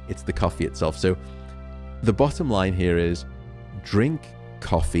caffeine, it's the coffee itself. So the bottom line here is drink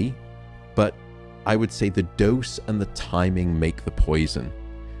coffee, but I would say the dose and the timing make the poison.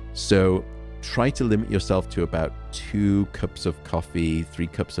 So try to limit yourself to about 2 cups of coffee, 3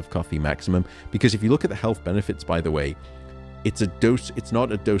 cups of coffee maximum. Because if you look at the health benefits, by the way, it's a dose, it's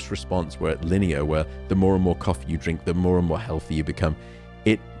not a dose response where it's linear, where the more and more coffee you drink, the more and more healthy you become.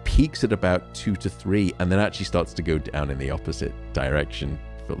 It peaks at about 2 to 3 and then actually starts to go down in the opposite direction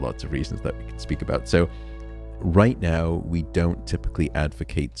for lots of reasons that we can speak about. So right now, we don't typically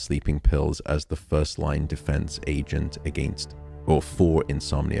advocate sleeping pills as the first-line defense agent against or for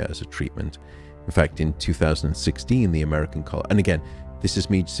insomnia as a treatment. In fact, in 2016, the American College, and again, this is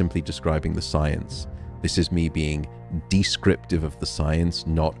me simply describing the science. This is me being descriptive of the science,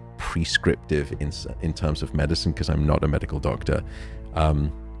 not prescriptive in terms of medicine, because I'm not a medical doctor.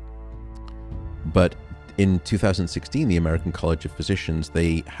 But in 2016, the American College of Physicians,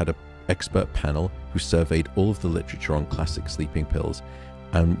 they had an expert panel who surveyed all of the literature on classic sleeping pills.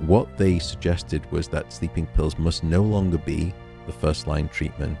 And what they suggested was that sleeping pills must no longer be the first-line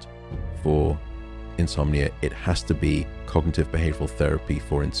treatment for insomnia. It has to be cognitive behavioral therapy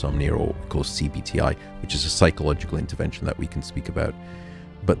for insomnia, or we call CBTI, which is a psychological intervention that we can speak about.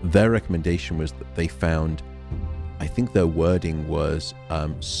 But their recommendation was that they found, I think their wording was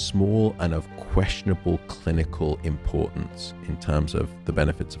small and of questionable clinical importance in terms of the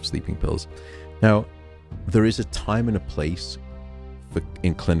benefits of sleeping pills. Now, there is a time and a place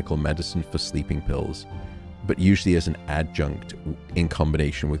in clinical medicine for sleeping pills, but usually as an adjunct in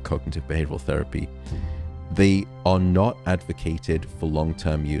combination with cognitive behavioral therapy. They are not advocated for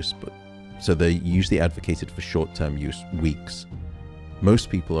long-term use, but so they're usually advocated for short-term use, weeks. Most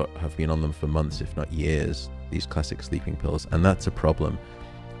people have been on them for months, if not years, these classic sleeping pills, and that's a problem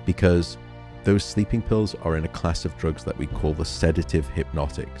because those sleeping pills are in a class of drugs that we call the sedative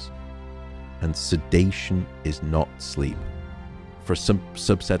hypnotics, and sedation is not sleep. For some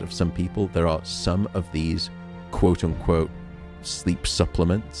subset of some people, there are some of these quote-unquote sleep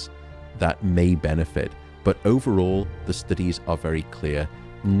supplements that may benefit, but overall the studies are very clear.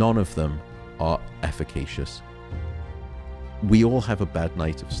 None of them are efficacious. We all have a bad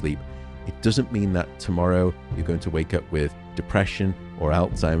night of sleep. It doesn't mean that tomorrow you're going to wake up with depression or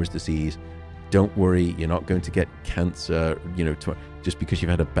Alzheimer's disease. Don't worry, you're not going to get cancer, just because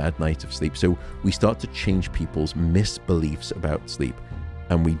you've had a bad night of sleep. So we start to change people's misbeliefs about sleep,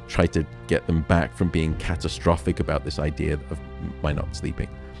 and we try to get them back from being catastrophic about this idea of my not sleeping.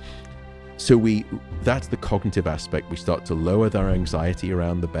 So that's the cognitive aspect. We start to lower their anxiety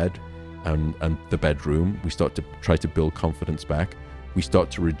around the bed and the bedroom. We start to try to build confidence back. We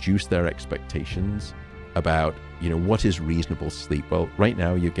start to reduce their expectations about, what is reasonable sleep? Well, right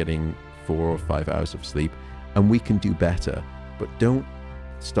now you're getting 4 or 5 hours of sleep, and we can do better. But don't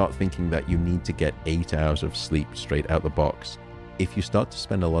start thinking that you need to get 8 hours of sleep straight out the box. If you start to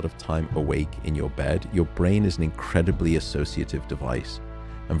spend a lot of time awake in your bed, your brain is an incredibly associative device.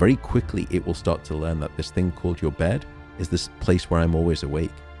 And very quickly, it will start to learn that this thing called your bed is this place where I'm always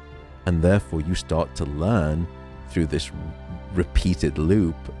awake. And therefore, you start to learn through this repeated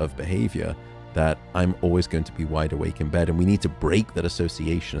loop of behavior that I'm always going to be wide awake in bed. And we need to break that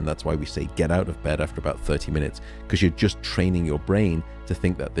association. And that's why we say get out of bed after about 30 minutes, because you're just training your brain to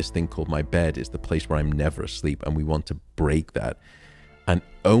think that this thing called my bed is the place where I'm never asleep. And we want to break that and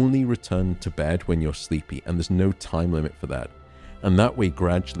only return to bed when you're sleepy. And there's no time limit for that. And that way,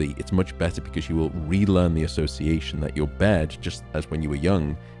 gradually, it's much better because you will relearn the association that your bed, just as when you were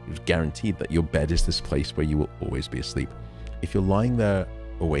young, it was guaranteed that your bed is this place where you will always be asleep. If you're lying there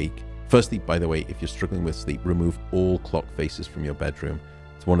awake, firstly, by the way, if you're struggling with sleep, remove all clock faces from your bedroom.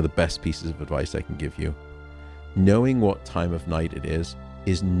 It's one of the best pieces of advice I can give you. Knowing what time of night it is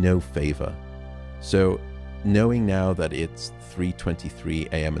no favor. So knowing now that it's 3:23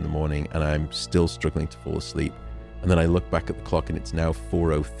 a.m. in the morning and I'm still struggling to fall asleep, and then I look back at the clock and it's now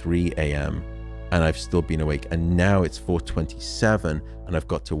 4:03 a.m. and I've still been awake, and now it's 4:27 and I've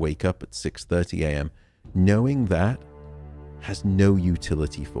got to wake up at 6:30 a.m. Knowing that has no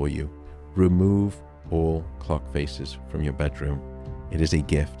utility for you. Remove all clock faces from your bedroom. It is a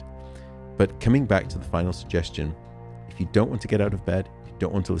gift. But coming back to the final suggestion, if you don't want to get out of bed, if you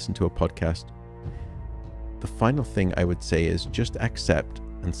don't want to listen to a podcast, the final thing I would say is just accept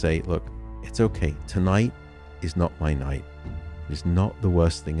and say, look, it's okay. Tonight is not my night. It is not the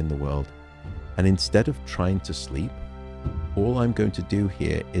worst thing in the world. And instead of trying to sleep, all I'm going to do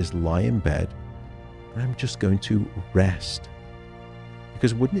here is lie in bed and I'm just going to rest.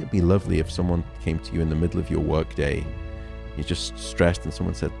 Because wouldn't it be lovely if someone came to you in the middle of your workday, you're just stressed, and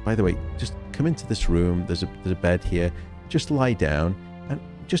someone said, by the way, just come into this room, there's a bed here, just lie down and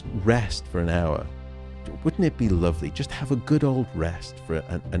just rest for an hour. Wouldn't it be lovely? Just have a good old rest for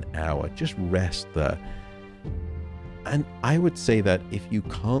an hour. Just rest there. And I would say that if you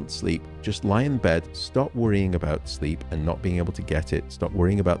can't sleep, just lie in bed, stop worrying about sleep and not being able to get it, stop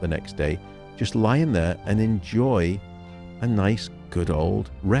worrying about the next day. Just lie in there and enjoy a nice, good old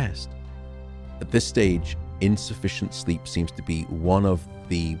rest. At this stage, insufficient sleep seems to be one of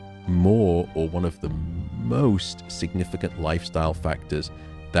the most significant lifestyle factors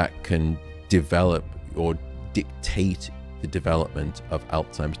that can develop or dictate the development of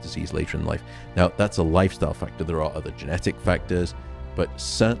Alzheimer's disease later in life. Now, that's a lifestyle factor. There are other genetic factors, but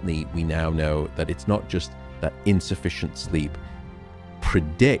certainly we now know that it's not just that insufficient sleep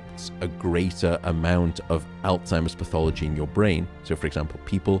predicts a greater amount of Alzheimer's pathology in your brain. So, for example,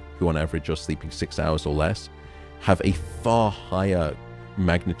 people who on average are sleeping 6 hours or less have a far higher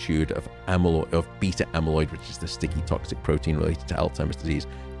magnitude of beta amyloid, which is the sticky toxic protein related to Alzheimer's disease,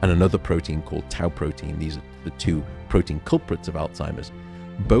 and another protein called tau protein. These are the two protein culprits of Alzheimer's.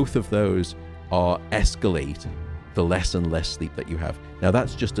 Both of those escalate the less and less sleep that you have. Now,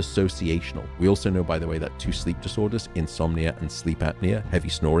 that's just associational. We also know, by the way, that two sleep disorders, insomnia and sleep apnea, heavy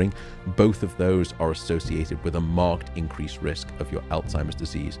snoring, both of those are associated with a marked increased risk of your Alzheimer's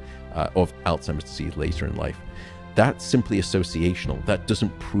disease, later in life. That's simply associational. That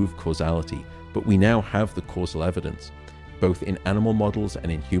doesn't prove causality, but we now have the causal evidence, both in animal models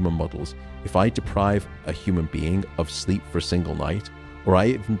and in human models. If I deprive a human being of sleep for a single night, or I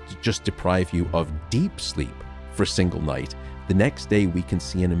even just deprive you of deep sleep for a single night, the next day we can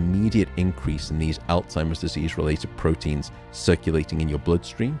see an immediate increase in these Alzheimer's disease related proteins circulating in your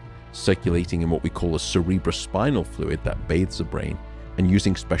bloodstream, circulating in what we call a cerebrospinal fluid that bathes the brain, and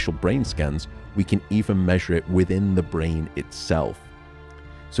using special brain scans, we can even measure it within the brain itself.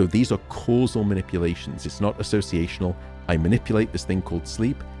 So these are causal manipulations. It's not associational. I manipulate this thing called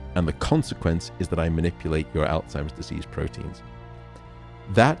sleep, and the consequence is that I manipulate your Alzheimer's disease proteins.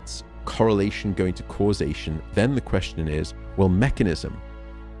 That's correlation going to causation. Then the question is, well, mechanism.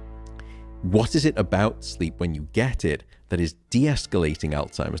 What is it about sleep when you get it that is de-escalating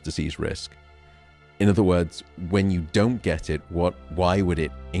Alzheimer's disease risk? In other words, when you don't get it, why would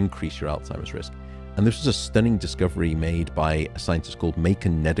it increase your Alzheimer's risk? And this was a stunning discovery made by a scientist called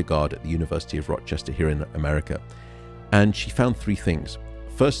Macon Nedergaard at the University of Rochester here in America. And she found three things.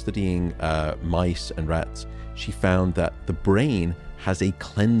 First, studying mice and rats, she found that the brain has a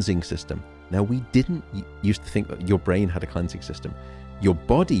cleansing system. Now, we didn't used to think that your brain had a cleansing system. Your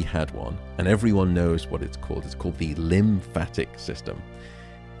body had one, and everyone knows what it's called. It's called the lymphatic system.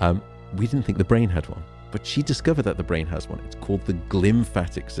 We didn't think the brain had one, but she discovered that the brain has one. It's called the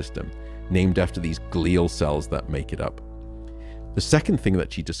glymphatic system, named after these glial cells that make it up. The second thing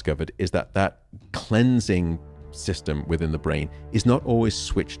that she discovered is that cleansing system within the brain is not always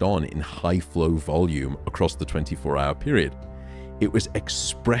switched on in high flow volume across the 24-hour period. It was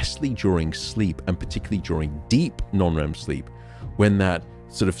expressly during sleep, and particularly during deep non-REM sleep, when that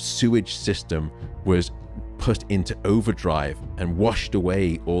sort of sewage system was put into overdrive and washed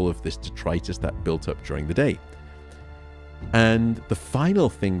away all of this detritus that built up during the day. And the final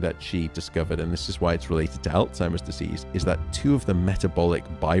thing that she discovered, and this is why it's related to Alzheimer's disease, is that two of the metabolic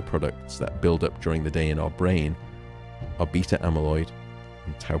byproducts that build up during the day in our brain are beta amyloid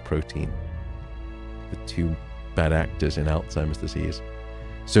and tau protein, the two bad actors in Alzheimer's disease.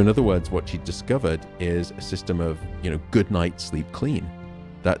 So in other words, what she discovered is a system of, good night, sleep clean.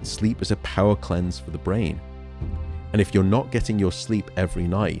 That sleep is a power cleanse for the brain. And if you're not getting your sleep every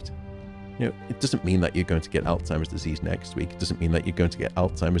night, it doesn't mean that you're going to get Alzheimer's disease next week. It doesn't mean that you're going to get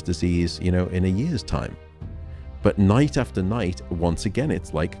Alzheimer's disease, in a year's time. But night after night, once again,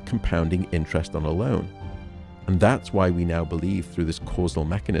 it's like compounding interest on a loan. And that's why we now believe through this causal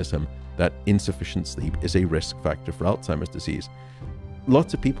mechanism that insufficient sleep is a risk factor for Alzheimer's disease.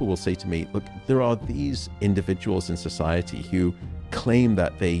 Lots of people will say to me, look, there are these individuals in society who claim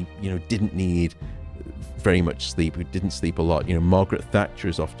that they, didn't need very much sleep, who didn't sleep a lot. Margaret Thatcher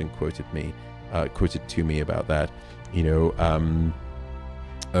is often quoted to me about that.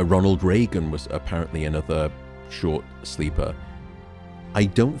 Ronald Reagan was apparently another short sleeper. I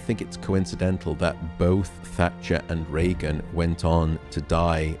don't think it's coincidental that both Thatcher and Reagan went on to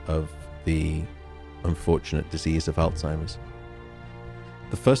die of the unfortunate disease of Alzheimer's.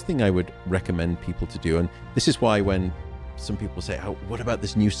 The first thing I would recommend people to do, and this is why when some people say, oh, what about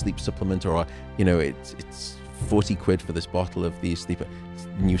this new sleep supplement, or it's 40 quid for this bottle of these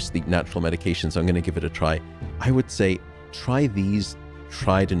new sleep natural medications, I'm going to give it a try. I would say try these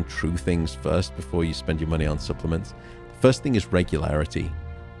tried and true things first before you spend your money on supplements. First thing is regularity.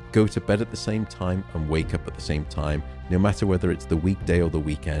 Go to bed at the same time and wake up at the same time, no matter whether it's the weekday or the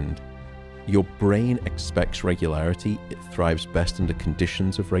weekend. Your brain expects regularity. It thrives best under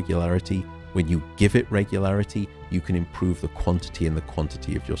conditions of regularity. When you give it regularity, you can improve the quantity and the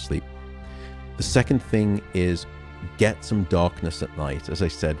quantity of your sleep. The second thing is get some darkness at night. As I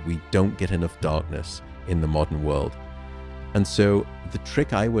said, we don't get enough darkness in the modern world. And so the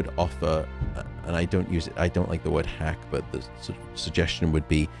trick I would offer, and I don't use it, I don't like the word hack, but the sort of suggestion would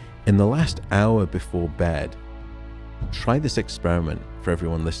be, in the last hour before bed, try this experiment for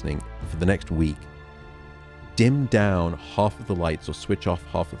everyone listening for the next week. Dim down half of the lights, or switch off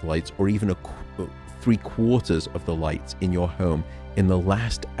half of the lights, or even 3/4 of the lights in your home in the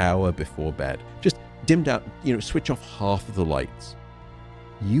last hour before bed. Just dim down, switch off half of the lights.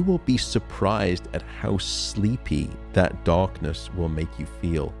 You will be surprised at how sleepy that darkness will make you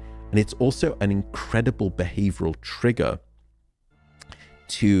feel. And it's also an incredible behavioral trigger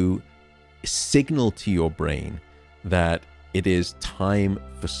to signal to your brain that it is time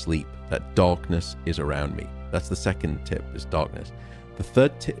for sleep, that darkness is around me. That's the second tip, is darkness. The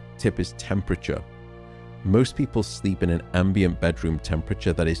third tip is temperature. Most people sleep in an ambient bedroom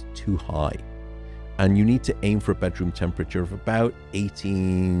temperature that is too high. And you need to aim for a bedroom temperature of about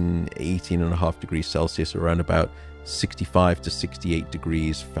 18.5 degrees Celsius, around about 65 to 68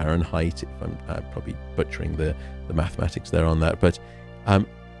 degrees Fahrenheit. If I'm probably butchering the mathematics there on that, but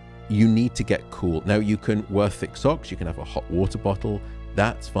you need to get cool. Now, you can wear thick socks, you can have a hot water bottle,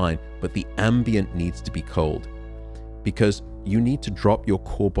 that's fine, but the ambient needs to be cold, because you need to drop your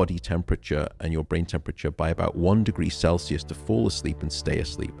core body temperature and your brain temperature by about 1 degree Celsius to fall asleep and stay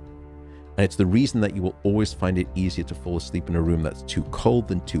asleep. And it's the reason that you will always find it easier to fall asleep in a room that's too cold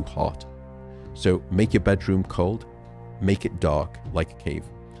than too hot. So make your bedroom cold, make it dark like a cave.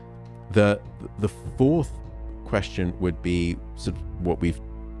 The fourth question would be sort of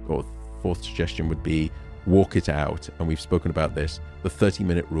fourth suggestion would be walk it out. And we've spoken about this, the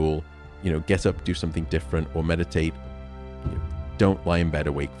 30-minute rule, get up, do something different, or meditate. Don't lie in bed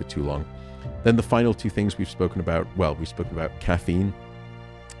awake for too long. Then the final two things we've spoken about, we've spoken about caffeine.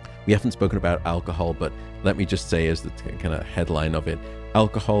 We haven't spoken about alcohol, but let me just say, as the kind of headline of it,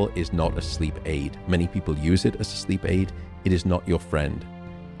 alcohol is not a sleep aid. Many people use it as a sleep aid. It is not your friend.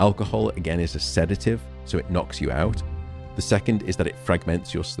 Alcohol, again, is a sedative, so it knocks you out. The second is that it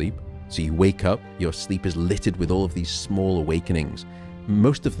fragments your sleep. So you wake up, your sleep is littered with all of these small awakenings.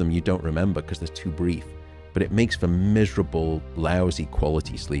 Most of them you don't remember because they're too brief, but it makes for miserable, lousy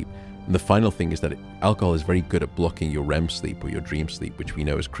quality sleep. And the final thing is that alcohol is very good at blocking your REM sleep or your dream sleep, which we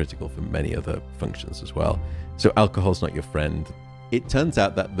know is critical for many other functions as well. So alcohol's not your friend. It turns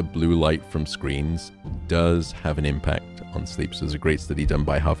out that the blue light from screens does have an impact on sleep. So there's a great study done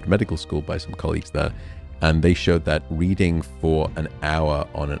by Harvard Medical School by some colleagues there, and they showed that reading for an hour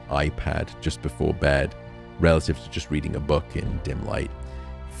on an iPad just before bed, relative to just reading a book in dim light,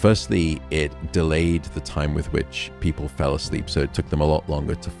 firstly, it delayed the time with which people fell asleep, so it took them a lot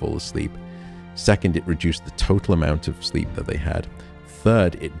longer to fall asleep. Second, it reduced the total amount of sleep that they had.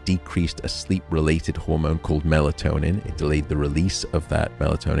 Third, it decreased a sleep-related hormone called melatonin. It delayed the release of that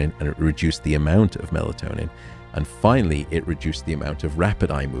melatonin, and it reduced the amount of melatonin. And finally, it reduced the amount of rapid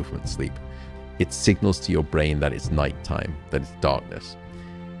eye movement sleep. It signals to your brain that it's nighttime, that it's darkness.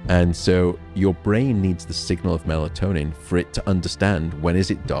 And so your brain needs the signal of melatonin for it to understand when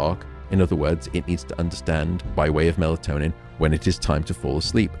is it dark. In other words, it needs to understand by way of melatonin when it is time to fall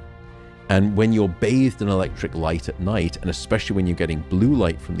asleep. And when you're bathed in electric light at night, and especially when you're getting blue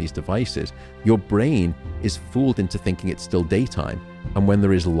light from these devices, your brain is fooled into thinking it's still daytime. And when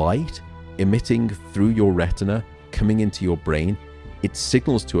there is light emitting through your retina, coming into your brain, it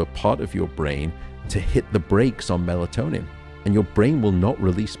signals to a part of your brain to hit the brakes on melatonin. And your brain will not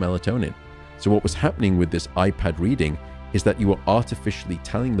release melatonin. So what was happening with this iPad reading is that you were artificially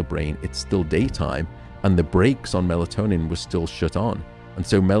telling the brain it's still daytime, and the brakes on melatonin was still shut on. And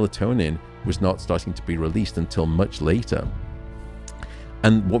so melatonin was not starting to be released until much later.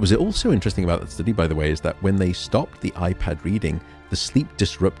 And what was also interesting about that study, by the way, is that when they stopped the iPad reading, the sleep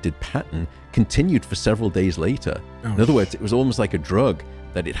disrupted pattern continued for several days later. In other words, it was almost like a drug,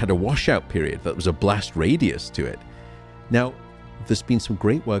 that it had a washout period, that was a blast radius to it. Now, there's been some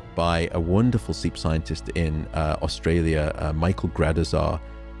great work by a wonderful sleep scientist in Australia, Michael Gradazar,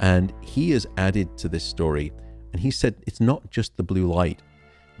 and he has added to this story, and he said it's not just the blue light.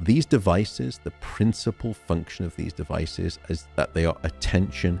 These devices, the principal function of these devices is that they are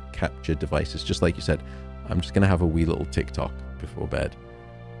attention capture devices. Just like you said, I'm just going to have a wee little TikTok before bed.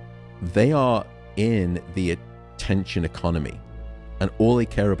 They are in the attention economy, and all they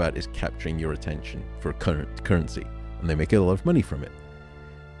care about is capturing your attention for currency, and they make a lot of money from it.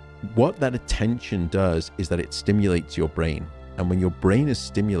 What that attention does is that it stimulates your brain. And when your brain is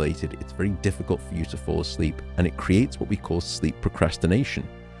stimulated, it's very difficult for you to fall asleep, and it creates what we call sleep procrastination,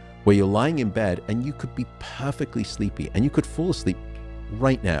 where you're lying in bed and you could be perfectly sleepy and you could fall asleep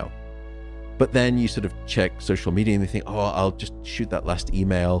right now. But then you sort of check social media and you think, oh, I'll just shoot that last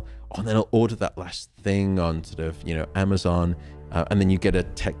email. Oh, and then I'll order that last thing on sort of, Amazon. And then you get a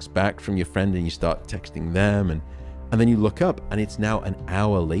text back from your friend and you start texting them. And then you look up and it's now an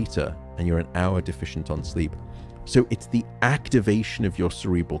hour later and you're an hour deficient on sleep. So it's the activation of your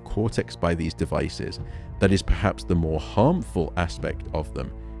cerebral cortex by these devices that is perhaps the more harmful aspect of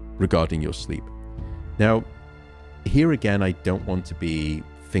them regarding your sleep. Now, here again, I don't want to be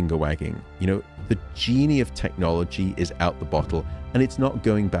finger wagging. The genie of technology is out the bottle and it's not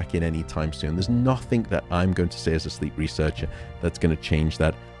going back in anytime soon. There's nothing that I'm going to say as a sleep researcher that's going to change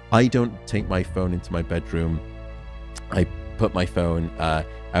that. I don't take my phone into my bedroom. I put my phone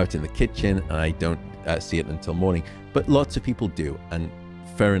out in the kitchen and I don't see it until morning. But lots of people do, and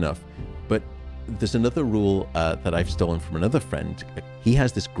fair enough. But there's another rule that I've stolen from another friend. He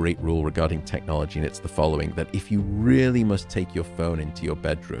has this great rule regarding technology, and it's the following: that if you really must take your phone into your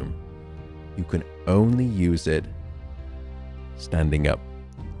bedroom, you can only use it standing up.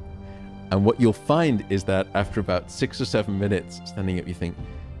 And what you'll find is that after about 6 or 7 minutes standing up, you think,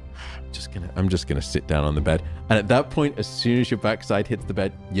 I'm just gonna sit down on the bed. And at that point, as soon as your backside hits the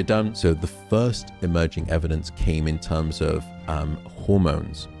bed, you're done. So the first emerging evidence came in terms of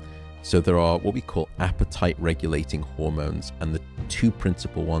hormones. So there are what we call appetite regulating hormones, and the two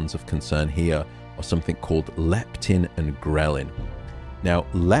principal ones of concern here are something called leptin and ghrelin. Now,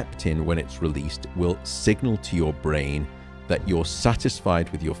 leptin, when it's released, will signal to your brain that you're satisfied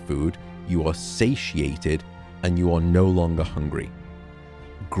with your food, you are satiated, and you are no longer hungry.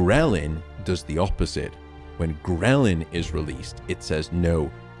 Ghrelin does the opposite. When ghrelin is released, it says,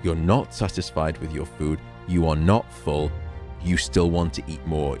 no, you're not satisfied with your food, you are not full, you still want to eat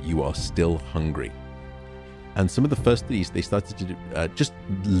more, you are still hungry. And some of the first studies, they started to just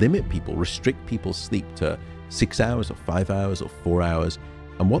limit people, restrict people's sleep to 6 hours or 5 hours or 4 hours.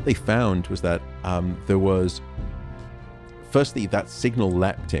 And what they found was that there was, firstly, that signal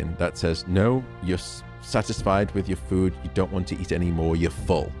leptin that says, no, you're satisfied with your food, you don't want to eat anymore, you're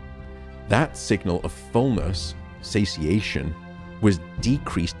full. That signal of fullness, satiation, was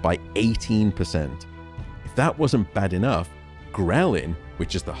decreased by 18%. If that wasn't bad enough, ghrelin,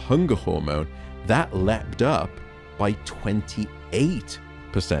 which is the hunger hormone, that leapt up by 28%.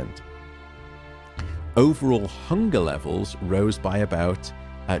 Overall hunger levels rose by about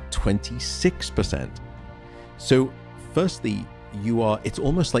 26%. So firstly, it's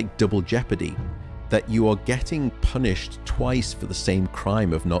almost like double jeopardy, that you are getting punished twice for the same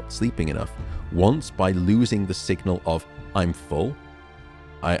crime of not sleeping enough. Once by losing the signal of I'm full,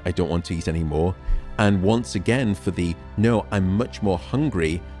 I don't want to eat anymore, and once again for the no, I'm much more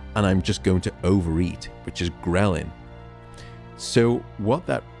hungry and I'm just going to overeat, which is ghrelin. So what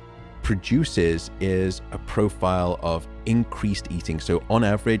that produces is a profile of increased eating. So on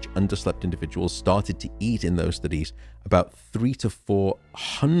average, underslept individuals started to eat in those studies about 300 to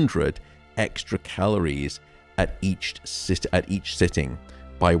 400 extra calories at each sitting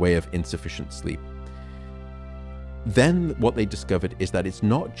by way of insufficient sleep. Then what they discovered is that it's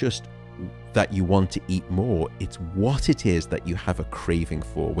not just that you want to eat more, it's what it is that you have a craving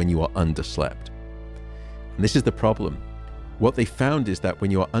for when you are underslept. And this is the problem. What they found is that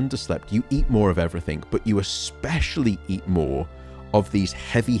when you are underslept, you eat more of everything, but you especially eat more of these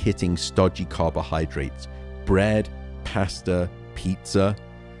heavy-hitting, stodgy carbohydrates: bread, pasta, pizza.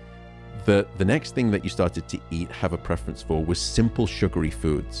 The next thing that you started to eat, have a preference for, was simple sugary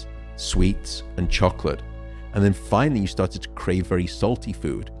foods, sweets and chocolate. And then finally you started to crave very salty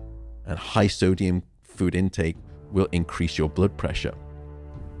food: and high sodium food intake will increase your blood pressure.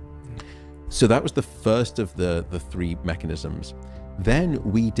 So that was the first of the three mechanisms. Then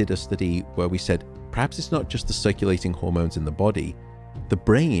we did a study where we said, perhaps it's not just the circulating hormones in the body. The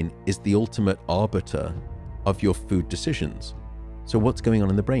brain is the ultimate arbiter of your food decisions. So what's going on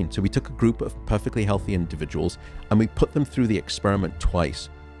in the brain? So we took a group of perfectly healthy individuals and we put them through the experiment twice.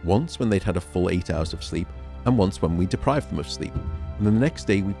 Once when they'd had a full 8 hours of sleep, and once when we deprived them of sleep. And then the next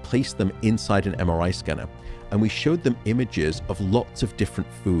day we placed them inside an MRI scanner and we showed them images of lots of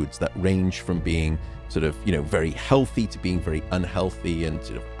different foods that range from being sort of, very healthy to being very unhealthy, and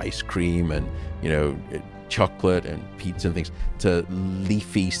sort of ice cream and, chocolate and pizza and things, to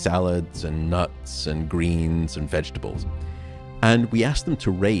leafy salads and nuts and greens and vegetables. And we asked them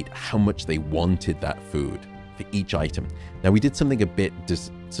to rate how much they wanted that food for each item. Now we did something a bit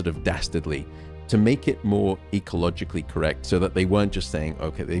sort of dastardly to make it more ecologically correct, so that they weren't just saying,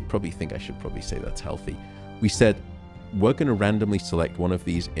 okay, they probably think I should probably say that's healthy. We said, we're going to randomly select one of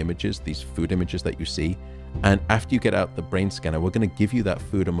these images, these food images that you see, and after you get out the brain scanner, we're going to give you that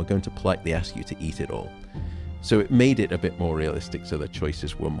food and we're going to politely ask you to eat it all. So it made it a bit more realistic, so the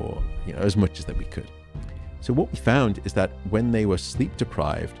choices were more, as much as that we could. So what we found is that when they were sleep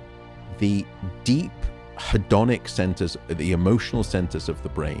deprived, the deep hedonic centers, the emotional centers of the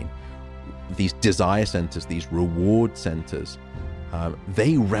brain, these desire centers, these reward centers,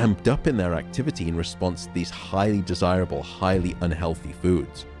 they ramped up in their activity in response to these highly desirable, highly unhealthy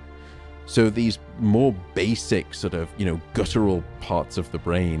foods. So these more basic sort of, guttural parts of the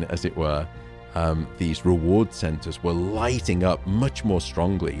brain, as it were, these reward centers were lighting up much more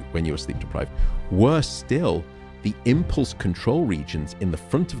strongly when you were sleep deprived. Worse still, the impulse control regions in the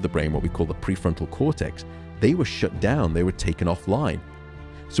front of the brain, what we call the prefrontal cortex, they were shut down, they were taken offline.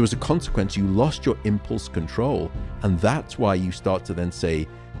 So as a consequence, you lost your impulse control. And that's why you start to then say,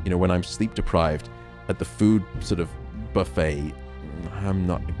 when I'm sleep deprived at the food sort of buffet, I'm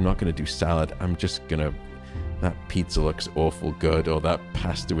not going to do salad. I'm just going to, that pizza looks awful good, or that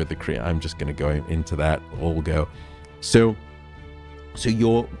pasta with the cream, I'm just going to go into that, all go. So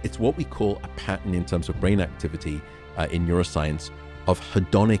it's what we call a pattern in terms of brain activity in neuroscience of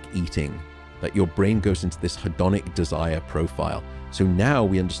hedonic eating, that your brain goes into this hedonic desire profile. So now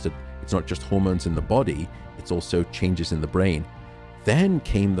we understood it's not just hormones in the body, it's also changes in the brain. Then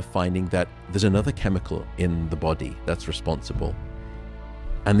came the finding that there's another chemical in the body that's responsible.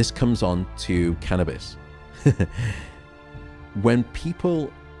 And this comes on to cannabis. When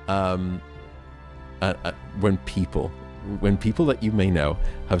people that you may know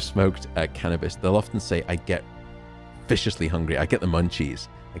have smoked cannabis, they'll often say, I get viciously hungry, I get the munchies,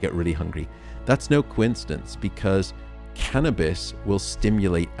 I get really hungry. That's no coincidence, because cannabis will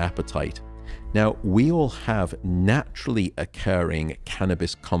stimulate appetite. Now, we all have naturally occurring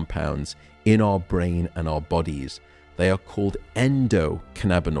cannabis compounds in our brain and our bodies. They are called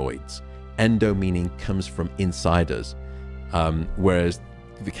endocannabinoids. Endo meaning comes from inside us, whereas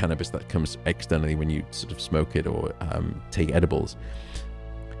the cannabis that comes externally when you sort of smoke it or take edibles.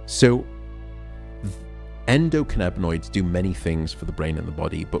 So endocannabinoids do many things for the brain and the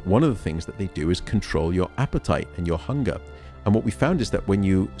body, but one of the things that they do is control your appetite and your hunger. And what we found is that when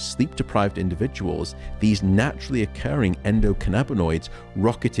you sleep-deprived individuals, these naturally occurring endocannabinoids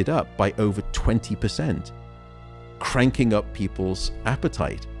rocketed up by over 20%, cranking up people's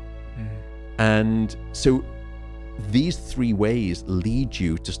appetite. And so these three ways lead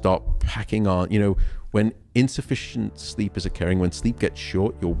you to start packing on, when insufficient sleep is occurring, when sleep gets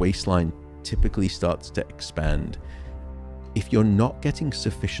short, your waistline typically starts to expand. If you're not getting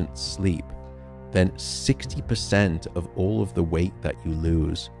sufficient sleep, then 60% of all of the weight that you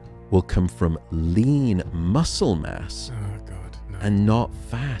lose will come from lean muscle mass. Oh God, no. And not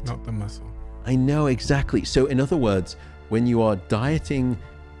fat. Not the muscle. I know, exactly. So in other words, when you are dieting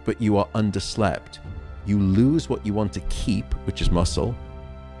but you are underslept, you lose what you want to keep, which is muscle,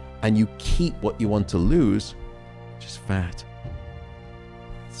 and you keep what you want to lose, which is fat.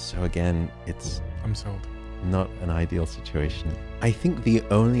 So again, I'm sold. Not an ideal situation. I think the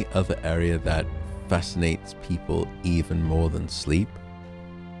only other area that fascinates people even more than sleep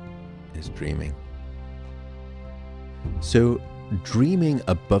is dreaming. So dreaming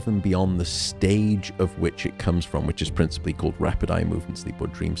above and beyond the stage of which it comes from, which is principally called rapid eye movement sleep or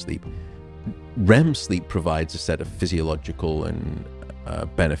dream sleep. REM sleep provides a set of physiological and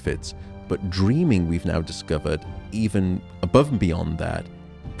benefits, but dreaming, we've now discovered, even above and beyond that,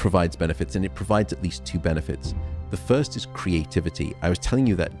 provides benefits, and it provides at least two benefits. The first is creativity. I was telling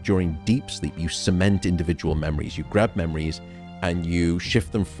you that during deep sleep, you cement individual memories. You grab memories and you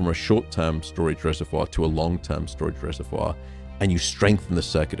shift them from a short-term storage reservoir to a long-term storage reservoir. and you strengthen the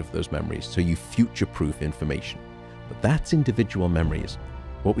circuit of those memories. So you future-proof information. But that's individual memories.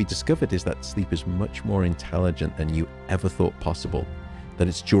 What we discovered is that sleep is much more intelligent than you ever thought possible. That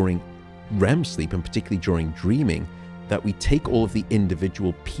it's during REM sleep, and particularly during dreaming, that we take all of the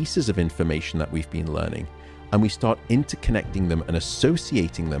individual pieces of information that we've been learning, and we start interconnecting them and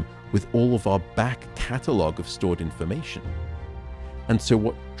associating them with all of our back catalog of stored information. And so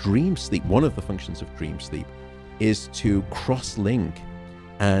what dream sleep, one of the functions of dream sleep, is to cross-link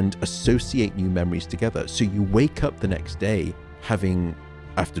and associate new memories together. So you wake up the next day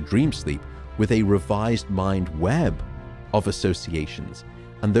after dream sleep, with a revised mind web of associations.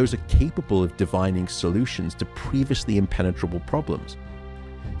 And those are capable of divining solutions to previously impenetrable problems.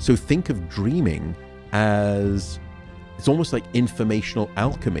 So think of dreaming as, it's almost like informational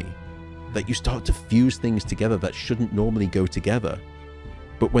alchemy, that you start to fuse things together that shouldn't normally go together.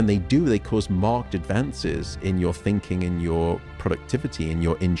 But when they do, they cause marked advances in your thinking, in your productivity, in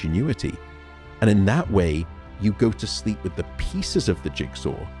your ingenuity. And in that way, you go to sleep with the pieces of the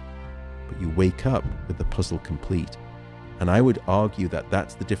jigsaw, but you wake up with the puzzle complete. And I would argue that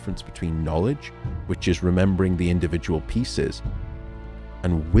that's the difference between knowledge, which is remembering the individual pieces,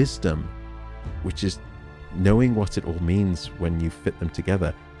 and wisdom, which is knowing what it all means when you fit them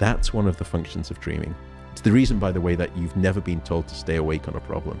together. That's one of the functions of dreaming. It's the reason, by the way, that you've never been told to stay awake on a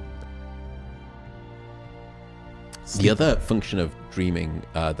problem. The other function of dreaming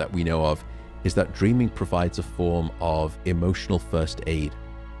that we know of is that dreaming provides a form of emotional first aid.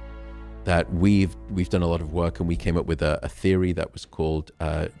 That we've done a lot of work, and we came up with a theory that was called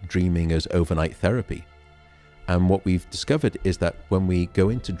dreaming as overnight therapy. And what we've discovered is that when we go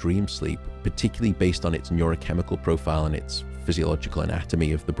into dream sleep, particularly based on its neurochemical profile and its physiological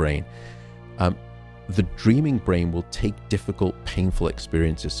anatomy of the brain, the dreaming brain will take difficult, painful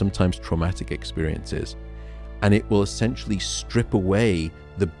experiences, sometimes traumatic experiences, and it will essentially strip away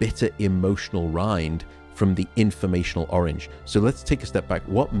the bitter emotional rind from the informational orange. So let's take a step back.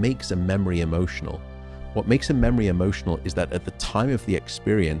 What makes a memory emotional? What makes a memory emotional is that at the time of the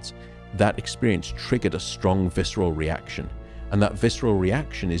experience, that experience triggered a strong visceral reaction. And that visceral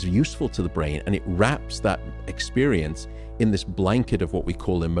reaction is useful to the brain, and it wraps that experience in this blanket of what we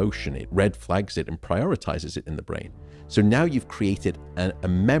call emotion. It red flags it and prioritizes it in the brain. So now you've created a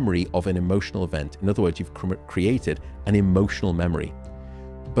memory of an emotional event. In other words, you've created an emotional memory.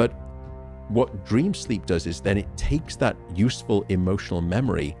 But what dream sleep does is then it takes that useful emotional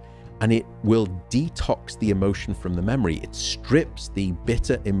memory and it will detox the emotion from the memory. It strips the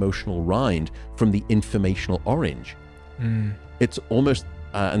bitter emotional rind from the informational orange. It's almost,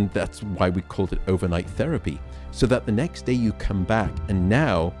 and that's why we called it overnight therapy, so that the next day you come back and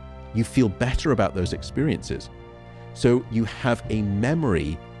now you feel better about those experiences. So you have a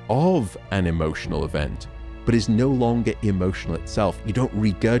memory of an emotional event, but is no longer emotional itself. You don't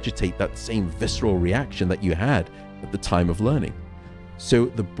regurgitate that same visceral reaction that you had at the time of learning. So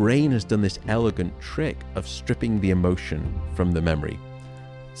the brain has done this elegant trick of stripping the emotion from the memory.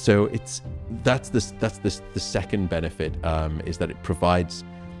 So that's the second benefit, is that it provides,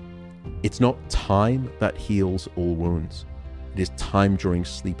 it's not time that heals all wounds. It is time during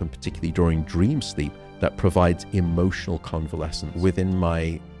sleep, and particularly during dream sleep, that provides emotional convalescence. Within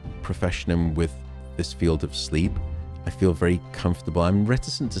my profession and with this field of sleep, I feel very comfortable. I'm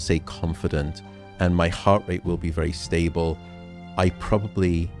reticent to say confident, and my heart rate will be very stable. I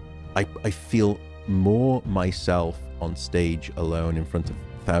feel more myself on stage alone in front of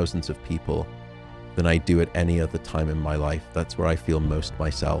thousands of people than I do at any other time in my life. That's where I feel most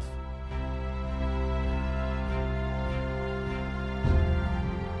myself.